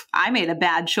 well, I made a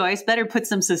bad choice. Better put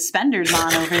some suspenders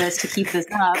on over this to keep this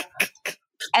up.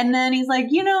 And then he's like,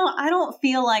 I don't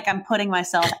feel like I'm putting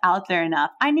myself out there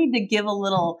enough. I need to give a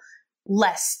little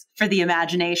less for the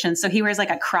imagination. So he wears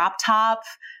like a crop top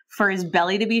for his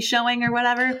belly to be showing or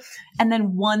whatever. And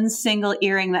then one single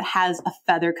earring that has a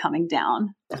feather coming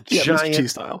down. Yeah, giant Mr. T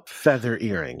style feather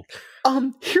earring.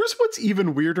 Here's what's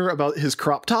even weirder about his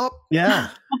crop top. Yeah.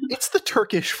 It's the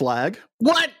Turkish flag.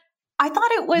 What? I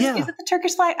thought it was, is it the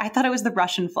Turkish flag? I thought it was the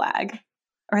Russian flag.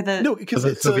 Or the... No, because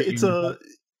it's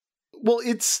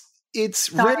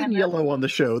red and yellow on the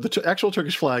show. The actual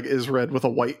Turkish flag is red with a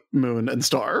white moon and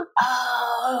star.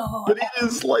 Oh. But it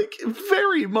is like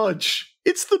very much,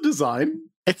 it's the design.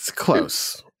 It's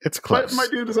close. It's close. My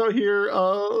dude is out here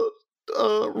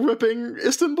ripping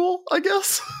Istanbul, I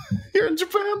guess, here in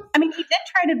Japan. I mean, he did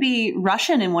try to be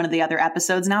Russian in one of the other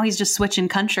episodes. Now he's just switching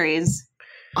countries.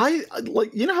 I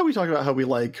like, how we talk about how we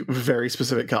like very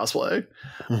specific cosplay.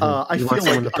 Mm-hmm. I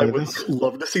feel like I would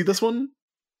love to see this one.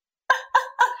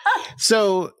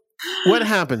 So what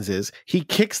happens is he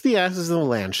kicks the asses of the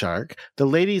land shark. The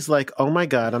lady's like, oh my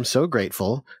God, I'm so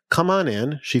grateful. Come on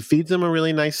in. She feeds them a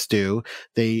really nice stew.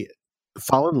 They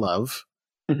fall in love.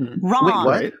 Mm-hmm. Wrong. Wait, what?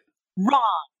 Right?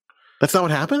 Wrong. That's not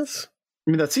what happens?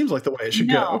 I mean, that seems like the way it should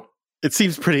go. It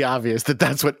seems pretty obvious that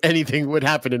that's what anything would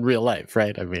happen in real life,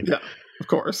 right? I mean, yeah, of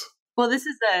course. Well, this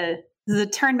is a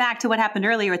turn back to what happened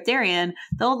earlier with Darian.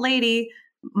 The old lady,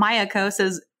 Mayako,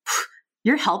 says,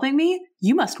 you're helping me?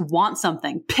 You must want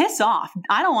something. Piss off.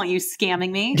 I don't want you scamming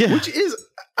me. Yeah. Which is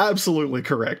absolutely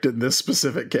correct in this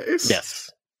specific case. Yes.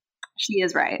 She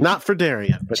is right. Not for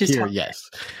Darian, but here, yes.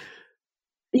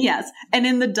 Yes. And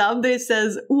in the dub, they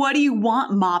says, what do you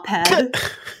want, mophead?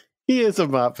 He is a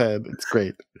mophead. It's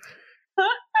great.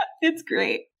 It's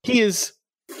great. He is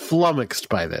flummoxed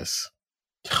by this.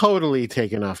 Totally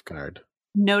taken off guard.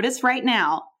 Notice right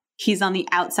now, he's on the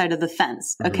outside of the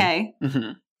fence, okay?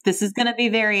 Mm-hmm. This is going to be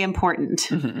very important.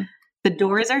 Mm-hmm. The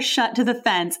doors are shut to the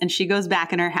fence and she goes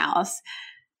back in her house.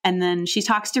 And then she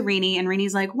talks to Rini and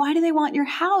Rini's like, why do they want your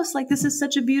house? Like, this is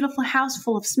such a beautiful house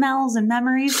full of smells and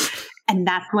memories. And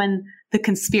that's when the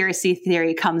conspiracy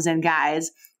theory comes in, guys.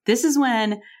 This is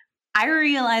when I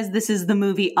realized this is the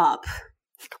movie Up.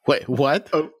 Wait, what?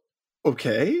 Oh,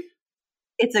 okay.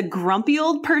 It's a grumpy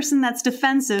old person that's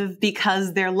defensive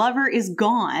because their lover is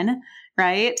gone,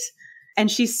 right? And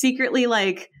she's secretly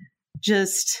like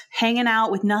just hanging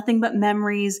out with nothing but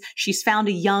memories. She's found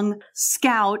a young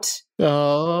scout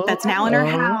that's now in her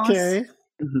house. Okay.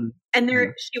 And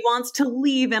she wants to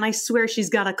leave, and I swear she's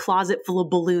got a closet full of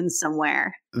balloons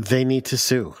somewhere. They need to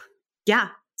sue. Yeah,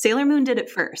 Sailor Moon did it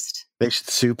first. They should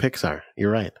sue Pixar.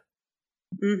 You're right.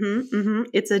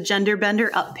 It's a gender bender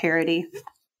up parody.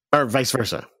 Or vice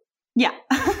versa. Yeah.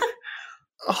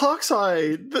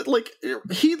 Hawkeye, like,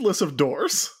 heedless of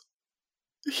doors,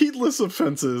 heedless of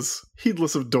fences,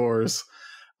 heedless of doors,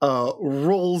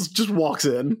 just walks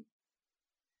in.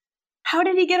 How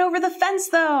did he get over the fence,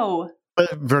 though?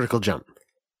 Vertical jump.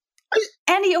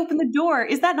 And he opened the door.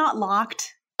 Is that not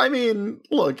locked? I mean,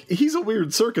 look, he's a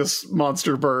weird circus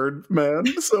monster bird, man.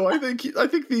 So I think he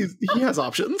has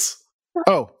options.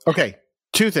 Oh, okay.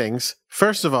 Two things.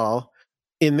 First of all,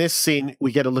 in this scene,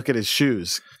 we get a look at his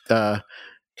shoes.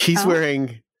 He's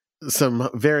wearing some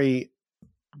very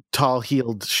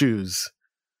tall-heeled shoes,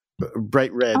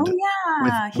 bright red. Oh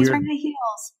yeah, he's wearing high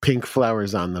heels, pink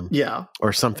flowers on them. Yeah,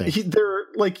 or something. They're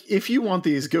like, if you want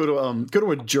these, go to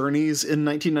a Journeys in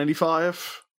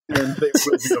 1995, and they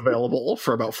will be available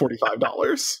for about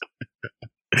 $45.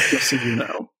 Just so you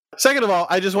know. Second of all,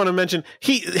 I just want to mention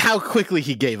how quickly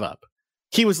he gave up.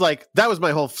 He was like, "That was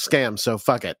my whole scam, so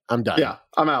fuck it, I'm done." Yeah,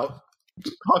 I'm out.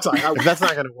 Hawkeye, that's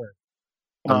not going to work.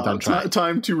 I'm done trying.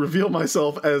 Time to reveal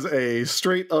myself as a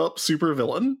straight up super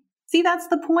villain. See, that's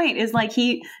the point. Is like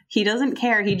he doesn't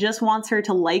care. He just wants her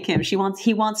to like him. He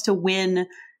wants to win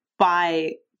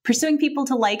by pursuing people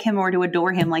to like him or to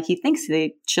adore him, like he thinks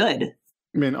they should.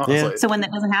 I mean, honestly. Yeah. So when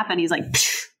that doesn't happen, he's like,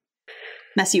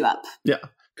 mess you up. Yeah.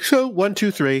 So 1,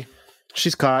 2, 3,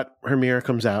 she's caught. Her mirror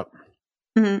comes out.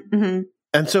 And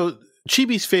so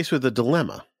Chibi's faced with a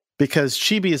dilemma because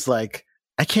Chibi is like,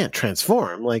 I can't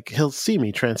transform. Like, he'll see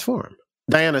me transform.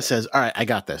 Diana says, all right, I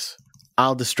got this.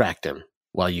 I'll distract him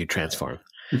while you transform.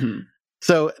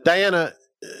 So Diana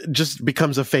just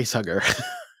becomes a face hugger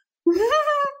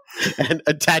and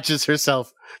attaches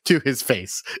herself to his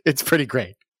face. It's pretty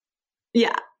great.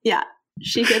 Yeah.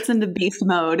 She gets into beast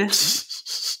mode.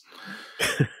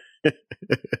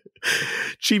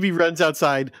 Chibi runs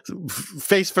outside,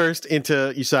 face first into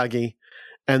Usagi,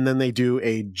 and then they do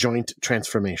a joint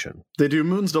transformation. They do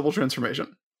Moon's double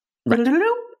transformation. Right.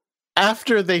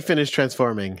 After they finish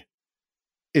transforming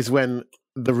is when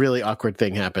the really awkward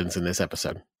thing happens in this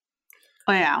episode.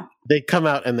 Oh, yeah. They come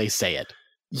out and they say it.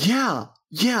 Yeah.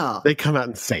 They come out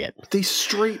and say it. They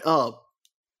straight up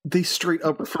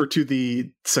refer to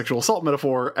the sexual assault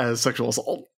metaphor as sexual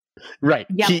assault. Right.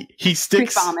 Yep. He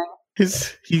sticks...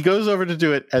 He goes over to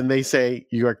do it, and they say,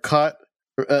 you are caught,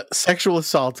 sexual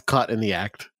assault caught in the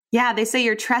act. Yeah, they say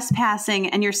you're trespassing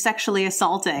and you're sexually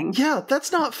assaulting. Yeah,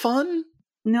 that's not fun.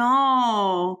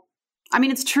 No. I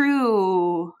mean, it's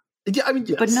true. Yeah, I mean,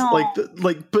 yes. But no.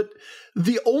 But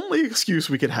the only excuse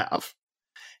we could have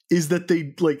is that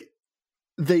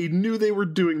they knew they were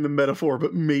doing the metaphor,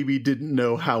 but maybe didn't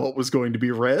know how it was going to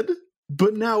be read.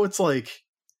 But now it's like,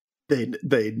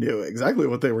 They knew exactly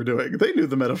what they were doing. They knew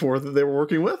the metaphor that they were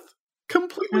working with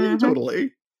completely and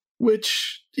totally.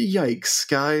 Which, yikes,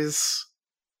 guys.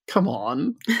 Come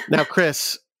on. Now,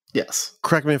 Chris. Yes.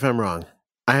 Correct me if I'm wrong.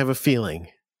 I have a feeling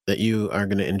that you are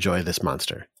going to enjoy this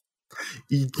monster.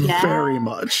 Very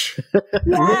much.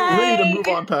 Ready to move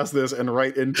on past this and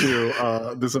right into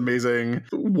this amazing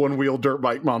one-wheel dirt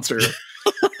bike monster.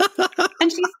 And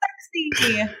she's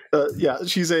sexy. Yeah,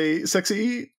 she's a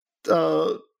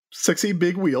sexy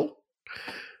big wheel.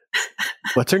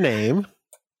 What's her name?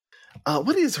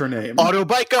 What is her name?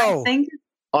 Autobiko. I think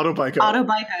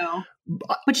Autobiko.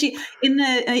 But she, in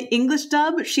the English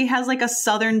dub, she has like a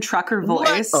southern trucker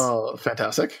voice.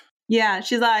 Fantastic. Yeah,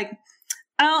 she's like,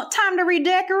 oh, time to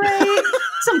redecorate.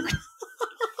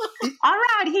 All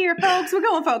right, here, folks, we're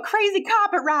going for a crazy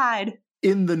carpet ride.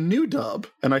 In the new dub,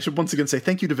 and I should once again say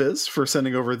thank you to Viz for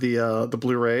sending over the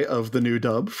Blu-ray of the new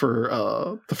dub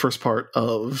for the first part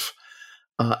of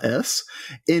S.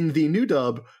 In the new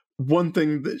dub, one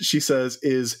thing that she says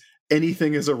is,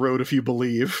 anything is a road if you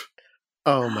believe.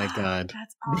 Oh my god.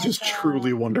 That's awesome. Which is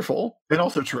truly wonderful. And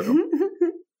also true.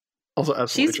 Also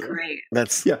absolutely She's true. great.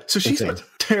 So she's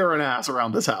tearing ass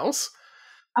around this house.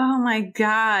 Oh my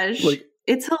gosh. Like,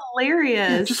 it's hilarious.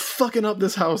 Yeah, just fucking up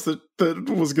this house that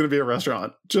was going to be a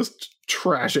restaurant. Just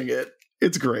trashing it.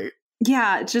 It's great.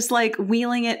 Yeah, just like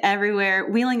wheeling it everywhere,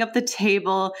 wheeling up the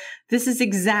table. This is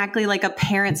exactly like a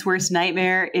parent's worst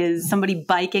nightmare, is somebody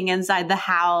biking inside the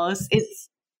house. It's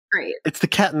great. It's the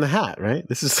Cat in the Hat, right?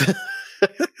 This is...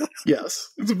 Yes.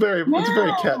 It's a very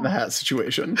Cat in the Hat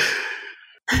situation.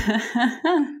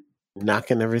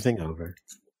 Knocking everything over.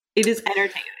 It is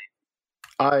entertaining.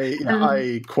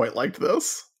 I quite liked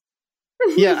this.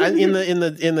 Yeah, and in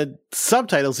the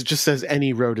subtitles it just says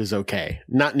any road is okay.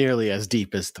 Not nearly as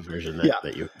deep as the version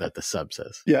that the sub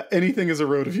says. Yeah, anything is a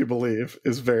road if you believe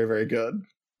is very, very good.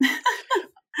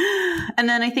 And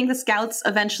then I think the scouts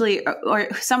eventually,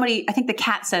 or somebody, I think the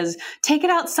cat says, "Take it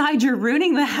outside, you're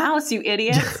ruining the house, you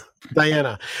idiots."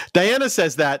 Diana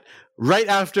says that right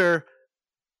after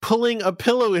pulling a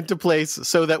pillow into place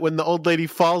so that when the old lady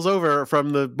falls over from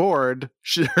the board,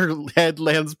 her head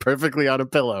lands perfectly on a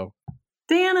pillow.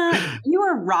 Diana, you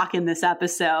are rocking this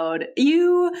episode.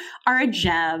 You are a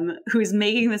gem who's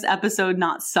making this episode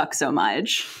not suck so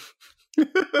much.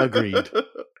 Agreed.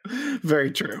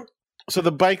 Very true. So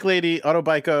the bike lady,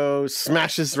 Autobiko,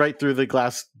 smashes right through the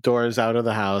glass doors out of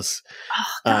the house. Oh,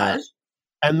 gosh.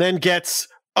 And then gets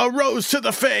a rose to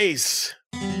the face.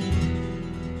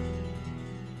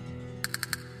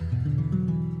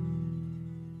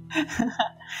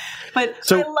 But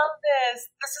I love this.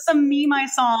 This is a meme I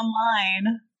saw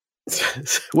online.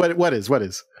 What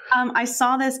is? I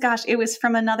saw this, gosh, it was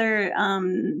from another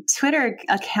Twitter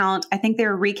account. I think they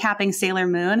were recapping Sailor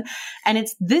Moon. And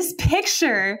it's this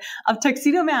picture of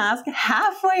Tuxedo Mask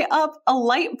halfway up a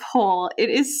light pole. It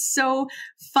is so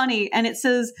funny. And it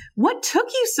says, "What took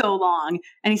you so long?"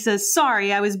 And he says,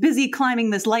 "Sorry, I was busy climbing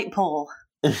this light pole."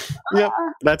 Yep,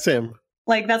 that's him.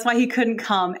 Like, that's why he couldn't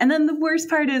come. And then the worst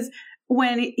part is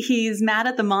when he's mad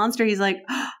at the monster, he's like,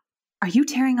 "Are you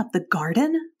tearing up the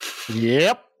garden?"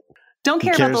 Yep. Don't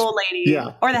care about the old lady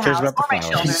or the house or my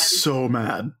children. He's so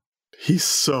mad. He's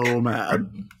so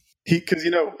mad. Because,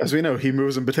 as we know, he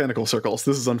moves in botanical circles.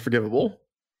 This is unforgivable.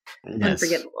 Yes.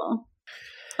 Unforgivable.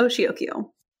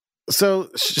 Oshiokyo. So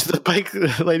the bike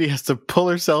lady has to pull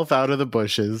herself out of the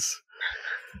bushes.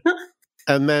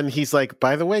 And then he's like,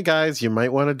 "By the way, guys, you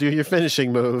might want to do your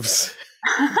finishing moves."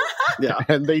 Yeah.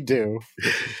 And they do.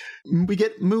 We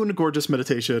get Moon Gorgeous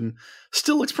Meditation.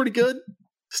 Still looks pretty good.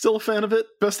 Still a fan of it.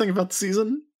 Best thing about the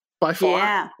season, by far.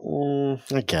 Yeah.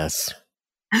 I guess.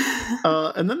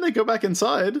 And then they go back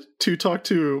inside to talk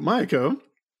to Mayako.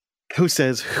 Who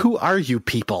says, "Who are you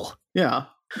people?" Yeah.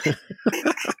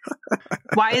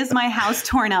 Why is my house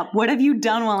torn up? What have you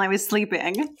done while I was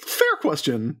sleeping? Fair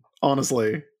question,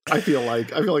 honestly. I feel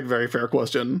like very fair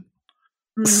question.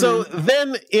 Mm-hmm. So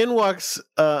then in walks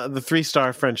the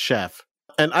 3-star French chef.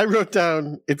 And I wrote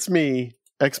down, "It's me,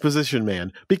 Exposition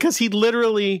Man," because he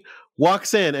literally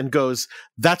walks in and goes,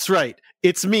 "That's right.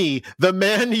 It's me, the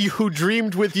man who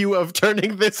dreamed with you of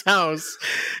turning this house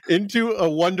into a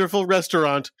wonderful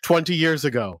restaurant 20 years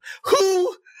ago."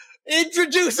 Who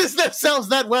introduces themselves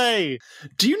that way?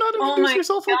 Do you not introduce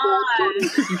yourself like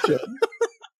that? You should.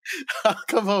 I'll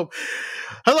come home.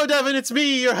 "Hello, Devin. It's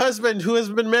me, your husband, who has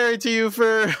been married to you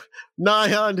for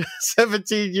nigh on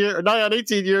 17 years, nigh on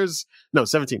 18 years. No,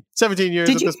 17. 17 years.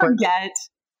 Did at you this point. forget?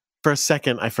 For a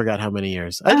second, I forgot how many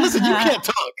years. Listen, you can't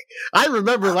talk. I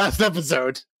remember last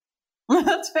episode.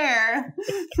 That's fair.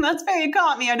 That's fair. You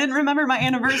caught me. I didn't remember my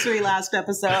anniversary last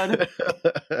episode.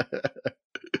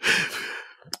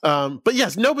 But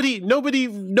yes, nobody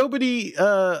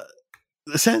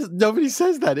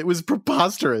says that. It was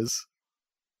preposterous.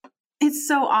 It's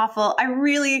so awful.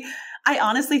 I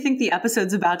honestly think the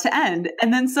episode's about to end.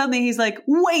 And then suddenly he's like,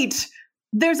 "Wait,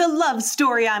 there's a love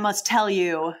story I must tell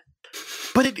you."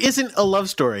 But it isn't a love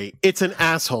story. It's an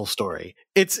asshole story.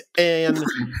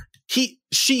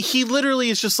 He literally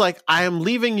is just like, "I am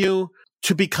leaving you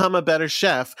to become a better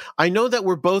chef. I know that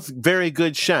we're both very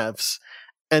good chefs,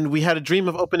 and we had a dream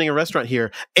of opening a restaurant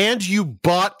here, and you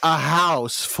bought a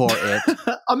house for it."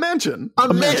 A mansion.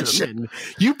 A mansion.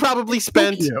 You probably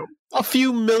spent a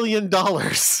few $1 million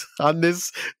on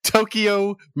this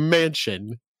Tokyo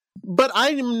mansion. But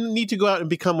I need to go out and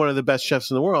become one of the best chefs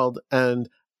in the world, and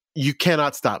you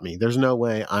cannot stop me. There's no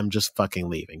way. I'm just fucking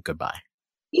leaving. Goodbye.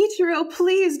 Ichiro,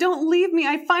 please don't leave me.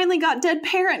 I finally got dead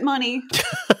parent money.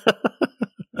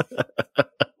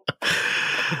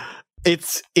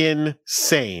 It's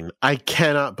insane. I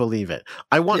cannot believe it.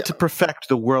 I want to perfect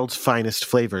the world's finest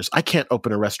flavors. I can't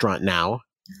open a restaurant now.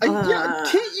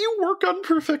 Can't you work on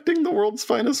perfecting the world's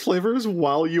finest flavors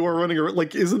while you are running a...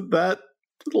 isn't that,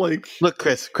 Look,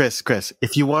 Chris,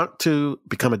 if you want to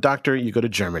become a doctor, you go to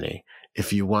Germany.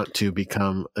 If you want to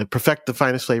perfect the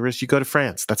finest flavors, you go to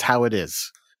France. That's how it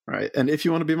is. Right. And if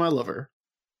you want to be my lover,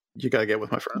 you gotta get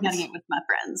with my friends. You gotta get with my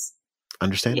friends.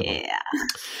 Understandable.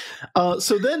 Yeah.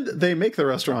 So then they make the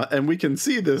restaurant, and we can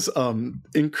see this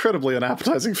incredibly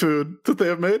unappetizing food that they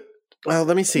have made. Well,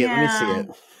 let me see it.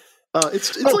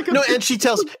 It's like a... No, and she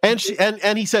tells, and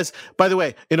he says, "By the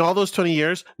way, in all those 20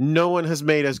 years, no one has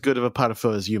made as good of a pot of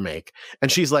pho as you make."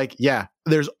 And she's like, "Yeah,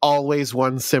 there's always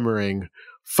one simmering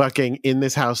fucking in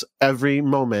this house every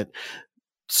moment.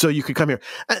 so you could come here.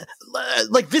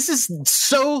 Like, this is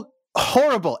so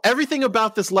horrible. Everything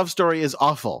about this love story is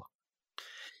awful.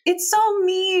 It's so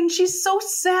mean. She's so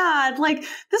sad. Like,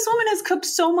 this woman has cooked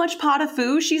so much pot of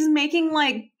foo. She's making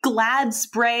like Glad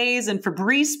sprays and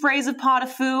Febreze sprays of pot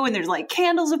of foo, and there's like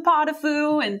candles of pot of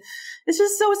foo, and it's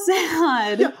just so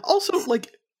sad. Yeah. Also,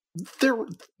 like,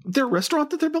 their restaurant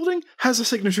that they're building has a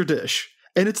signature dish,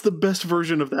 and it's the best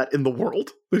version of that in the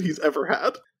world that he's ever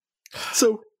had.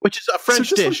 So, which is a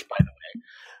French dish, by the way.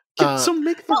 Yeah, so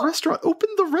make the restaurant. Open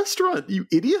the restaurant, you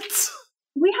idiots.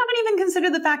 We haven't even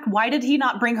considered the fact, why did he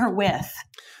not bring her with?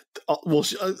 Well,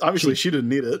 obviously she didn't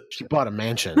need it. She bought a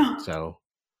mansion, so.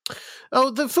 Oh,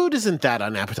 the food isn't that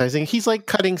unappetizing. She's like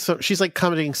cutting some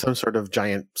sort of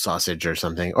giant sausage or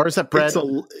something. Or is that bread?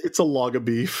 It's a log of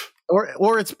beef.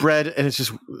 Or it's bread and it's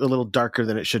just a little darker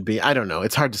than it should be. I don't know.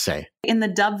 It's hard to say. In the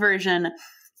dub version,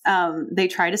 they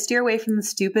try to steer away from the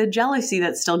stupid jealousy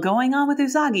that's still going on with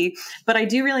Usagi. But I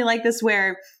do really like this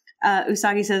where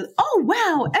Usagi says, "Oh,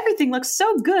 wow, everything looks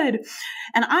so good.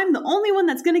 And I'm the only one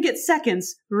that's going to get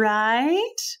seconds, right?"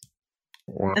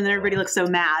 And then everybody looks so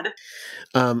mad.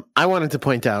 I wanted to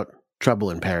point out Trouble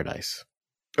in Paradise.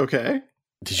 Okay.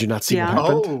 Did you not see what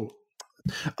happened?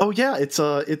 Oh yeah, it's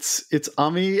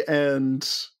Ami and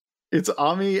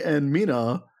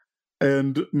Mina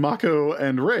and Mako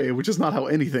and Rei, which is not how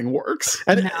anything works.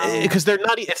 And because they're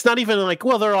not, it's not even like,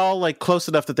 well, they're all like close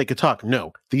enough that they could talk.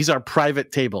 No, these are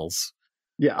private tables.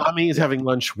 Yeah. Ami is having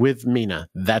lunch with Mina.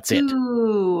 That's it.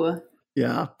 Ooh.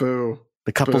 Yeah, boo.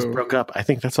 The couples broke up. I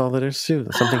think that's all that is too.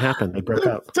 Something happened. They broke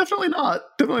up. Definitely not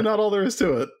all there is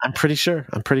to it. I'm pretty sure.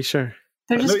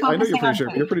 They're just I know you're pretty sure.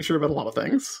 food. You're pretty sure about a lot of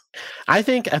things. I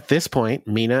think at this point,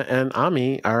 Mina and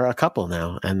Ami are a couple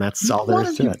now, and that's all there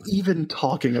is to it. What are you even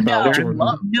talking about, Jordan?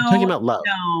 I'm talking about love.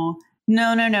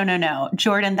 No.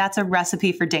 Jordan, that's a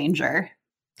recipe for danger.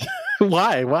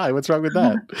 Why? What's wrong with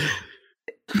that?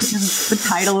 The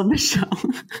title of the show.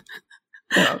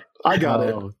 Yeah, I got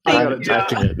it. I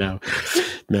got it now.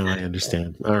 No, I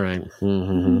understand. All right.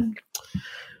 Mm-hmm.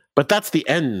 But that's the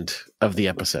end of the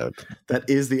episode. That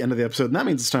is the end of the episode. And that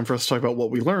means it's time for us to talk about what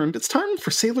we learned. It's time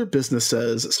for Sailor Business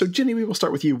Says. So, Ginny, we will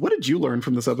start with you. What did you learn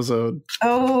from this episode?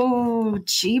 Oh,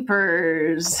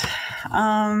 jeepers.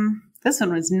 This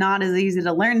one was not as easy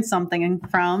to learn something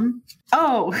from.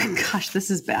 Oh, gosh,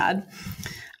 this is bad.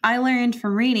 I learned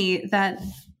from Rini that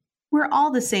we're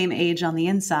all the same age on the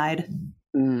inside.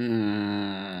 Pretty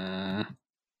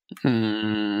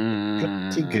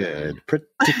good. Pretty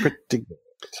good.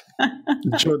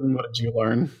 Jordan, what did you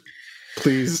learn?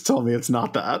 Please tell me it's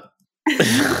not that.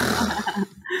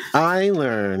 I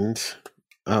learned.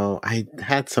 Oh, I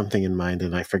had something in mind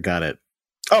and I forgot it.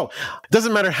 Oh, it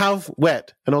doesn't matter how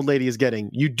wet an old lady is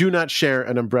getting. You do not share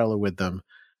an umbrella with them.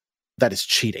 That is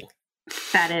cheating.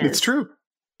 That is. It's true.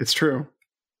 It's true.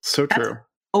 So That's true.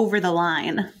 Over the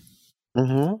line.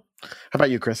 Mm-hmm. How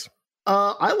about you, Chris?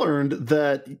 I learned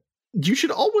that you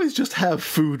should always just have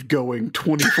food going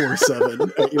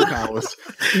 24/7 at your house,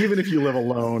 even if you live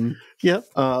alone. Yep.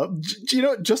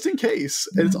 Just in case.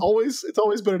 And it's always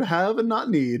better to have and not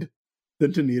need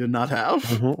than to need and not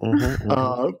have.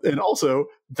 And also,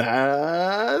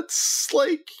 that's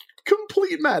like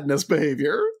complete madness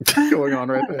behavior going on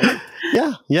right there.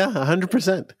 Yeah,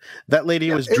 100%. That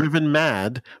lady was driven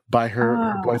mad by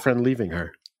her boyfriend leaving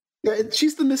her. Yeah,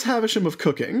 she's the Miss Havisham of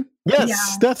cooking.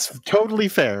 Yes, that's totally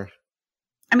fair.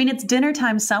 I mean, it's dinner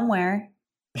time somewhere.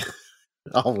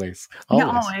 Always. Yeah,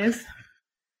 always.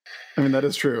 I mean, that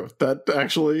is true. That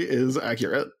actually is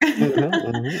accurate.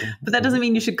 But that doesn't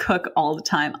mean you should cook all the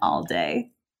time, all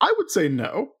day. I would say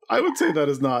no. I would say that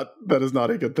is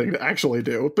not a good thing to actually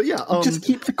do. But yeah, just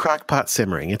keep the crock pot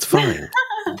simmering. It's fine.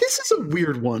 This is a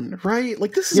weird one, right?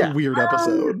 Like, this is a weird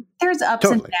episode. There's ups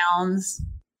and downs.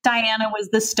 Diana was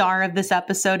the star of this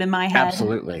episode in my head.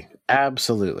 Absolutely.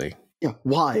 Yeah.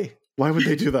 Why? Why would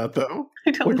they do that, though?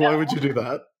 I don't know. Why would you do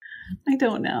that? I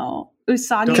don't know.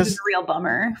 Usagi was a real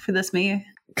bummer for this me.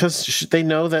 Because they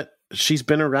know that she's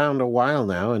been around a while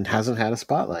now and hasn't had a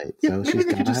spotlight. Yeah, so maybe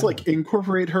they could just like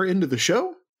incorporate her into the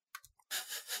show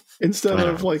instead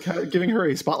of like giving her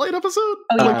a spotlight episode.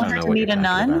 Oh, you want her to meet a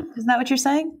nun? Isn't that what you're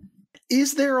saying?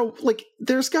 Is there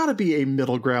there's got to be a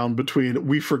middle ground between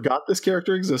we forgot this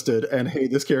character existed and hey,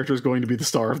 this character is going to be the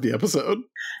star of the episode?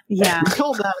 Yeah. We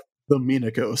call that the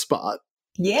Minako spot.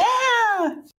 Yeah.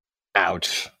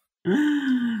 Ouch.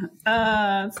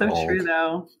 So true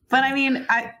though. But I mean,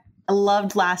 I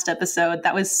loved last episode.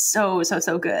 That was so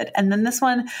good. And then this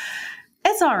one,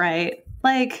 it's all right.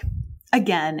 Like,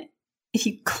 again, if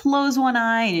you close one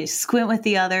eye and you squint with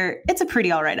the other, it's a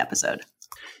pretty all right episode.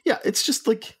 Yeah, it's just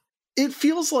like it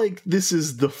feels like this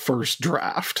is the first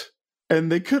draft. And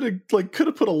they could have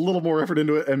put a little more effort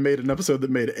into it and made an episode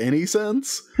that made any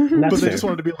sense. But they just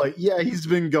wanted to be like, yeah, he's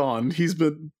been gone.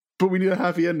 But we need a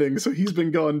happy ending, so he's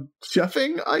been gone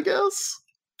chefing, I guess.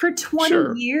 For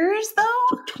 20 years, though?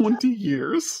 For 20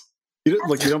 years. You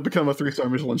don't become a 3-star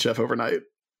Michelin chef overnight.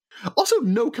 Also,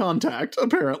 no contact,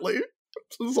 apparently.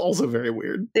 This is also very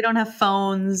weird. They don't have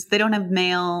phones. They don't have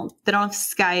mail. They don't have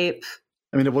Skype.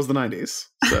 I mean, it was the 90s,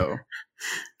 so...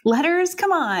 Letters?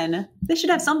 Come on. They should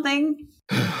have something.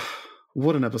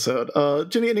 What an episode.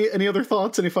 Jenny, any other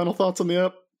thoughts? Any final thoughts on the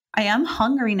app? I am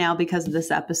hungry now because of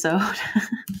this episode.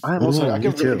 I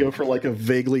can really go for like a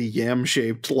vaguely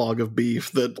yam-shaped log of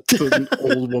beef that the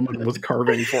old woman was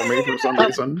carving for me for some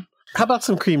reason. How about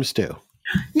some cream stew?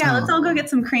 Yeah, let's all go get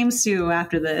some cream stew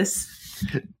after this.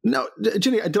 Now,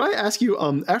 Jenny, did I ask you,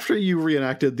 after you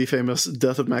reenacted the famous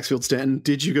death of Maxfield Stanton,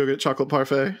 did you go get chocolate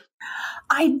parfait?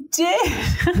 I did.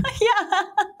 Yeah.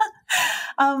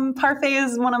 Parfait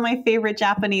is one of my favorite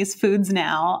Japanese foods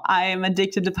now. I am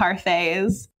addicted to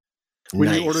parfaits.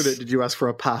 When you ordered it, did you ask for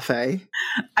a parfait?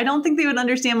 I don't think they would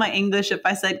understand my English if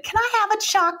I said, "Can I have a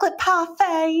chocolate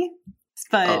parfait?"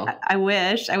 But I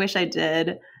wish I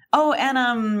did. Oh, and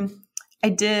I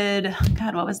did,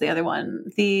 God, what was the other one?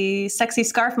 The sexy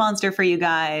scarf monster for you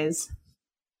guys.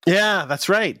 Yeah, that's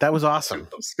right. That was awesome.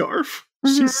 Scarf.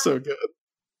 Mm-hmm. She's so good.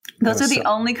 Those are the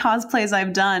only cosplays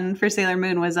I've done for Sailor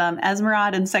Moon was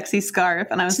Esmeralda and Sexy Scarf,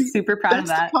 and I was super proud of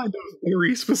that. That's the kind of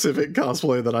very specific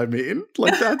cosplay that I mean.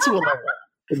 Like, that's what I want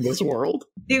in this world.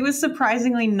 It was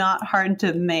surprisingly not hard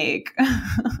to make.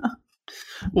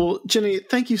 Well, Jenny,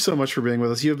 thank you so much for being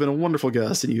with us. You have been a wonderful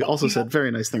guest, and you also said very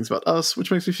nice things about us,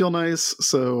 which makes me feel nice.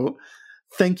 So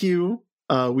thank you.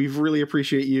 We really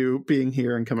appreciate you being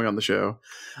here and coming on the show.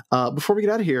 Before we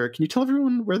get out of here, can you tell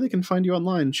everyone where they can find you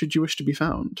online, should you wish to be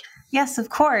found? Yes, of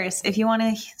course. If you want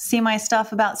to see my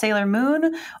stuff about Sailor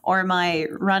Moon or my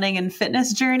running and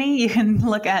fitness journey, you can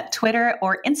look at Twitter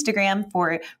or Instagram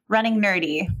for Running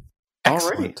Nerdy.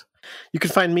 Excellent. All right. You can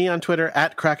find me on Twitter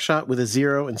at Crackshot with a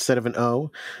 0 instead of an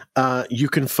O. You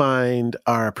can find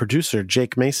our producer,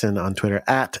 Jake Mason, on Twitter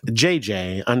at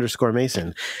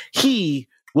JJ_Mason. He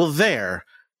will there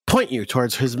point you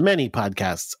towards his many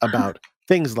podcasts about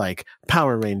things like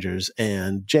Power Rangers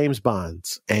and James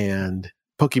Bonds and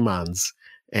Pokemons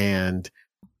and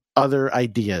other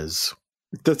ideas.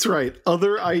 That's right.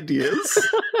 Other ideas.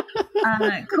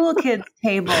 Cool Kids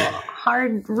Table,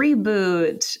 Hard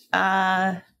Reboot,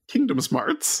 Kingdom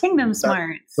Smarts. Kingdom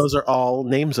Smarts. Those are all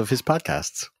names of his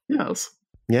podcasts. Yes.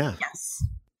 Yeah. Yes.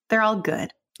 They're all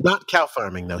good. Not cow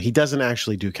farming, though. He doesn't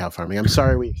actually do cow farming. I'm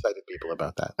sorry we excited people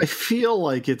about that. I feel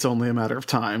like it's only a matter of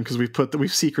time because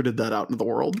we've secreted that out into the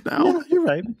world now. Yeah, you're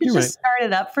right. You're just start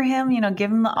it up for him,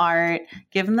 give him the art,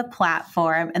 give him the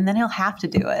platform, and then he'll have to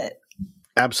do it.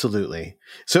 Absolutely.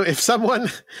 So if someone,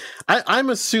 I'm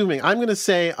assuming, I'm going to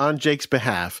say on Jake's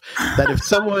behalf that if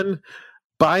someone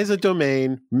buys a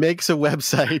domain, makes a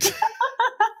website,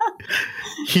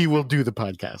 he will do the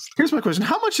podcast. Here's my question.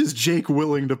 How much is Jake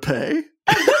willing to pay?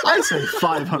 I say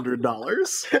 $500.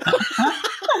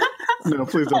 No,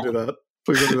 please don't do that.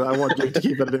 Please don't do that. I want Jake to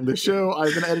keep editing the show.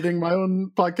 I've been editing my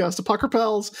own podcast,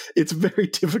 Apocrypals. It's very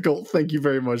difficult. Thank you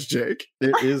very much, Jake.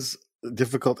 It is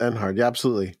difficult and hard. Yeah,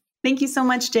 absolutely. Thank you so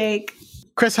much, Jake.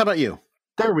 Chris, how about you?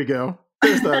 There we go.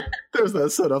 There's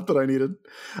that setup that I needed.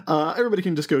 Everybody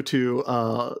can just go to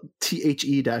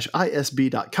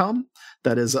the-isb.com.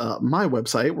 That is my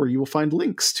website where you will find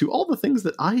links to all the things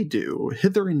that I do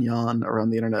hither and yon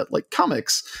around the internet, like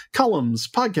comics, columns,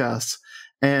 podcasts,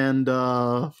 and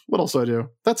what else do I do?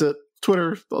 That's it.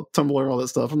 Twitter, Tumblr, all that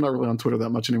stuff. I'm not really on Twitter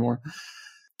that much anymore.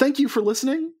 Thank you for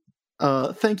listening.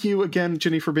 Thank you again,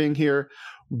 Jenny, for being here.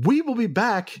 We will be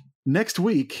back next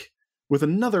week with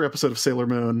another episode of Sailor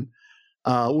Moon.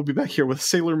 We'll be back here with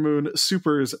Sailor Moon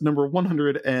Super's number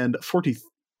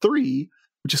 143,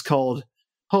 which is called,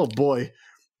 oh boy,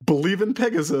 Believe in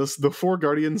Pegasus, the Four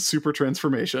Guardians Super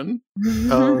Transformation.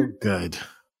 Oh, good.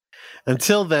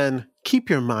 Until then, keep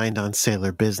your mind on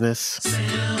Sailor business.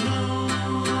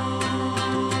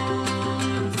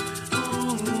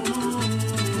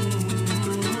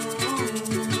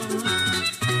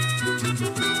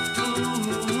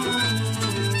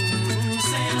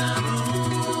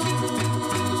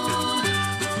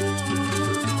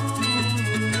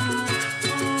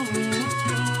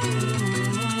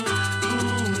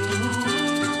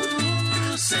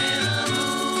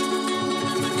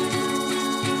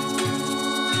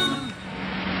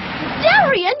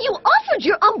 You offered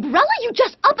your umbrella? You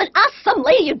just up and asked some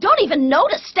lady you don't even know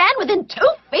to stand within 2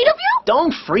 feet of you?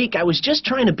 Don't freak. I was just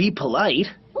trying to be polite.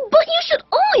 Well, But you should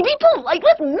only be polite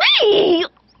with me!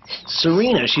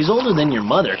 Serena, she's older than your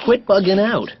mother. Quit bugging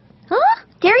out. Huh?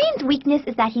 Darian's weakness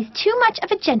is that he's too much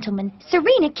of a gentleman.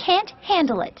 Serena can't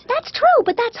handle it. That's true,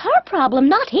 but that's her problem,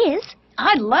 not his.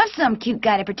 I'd love some cute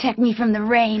guy to protect me from the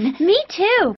rain. Me too.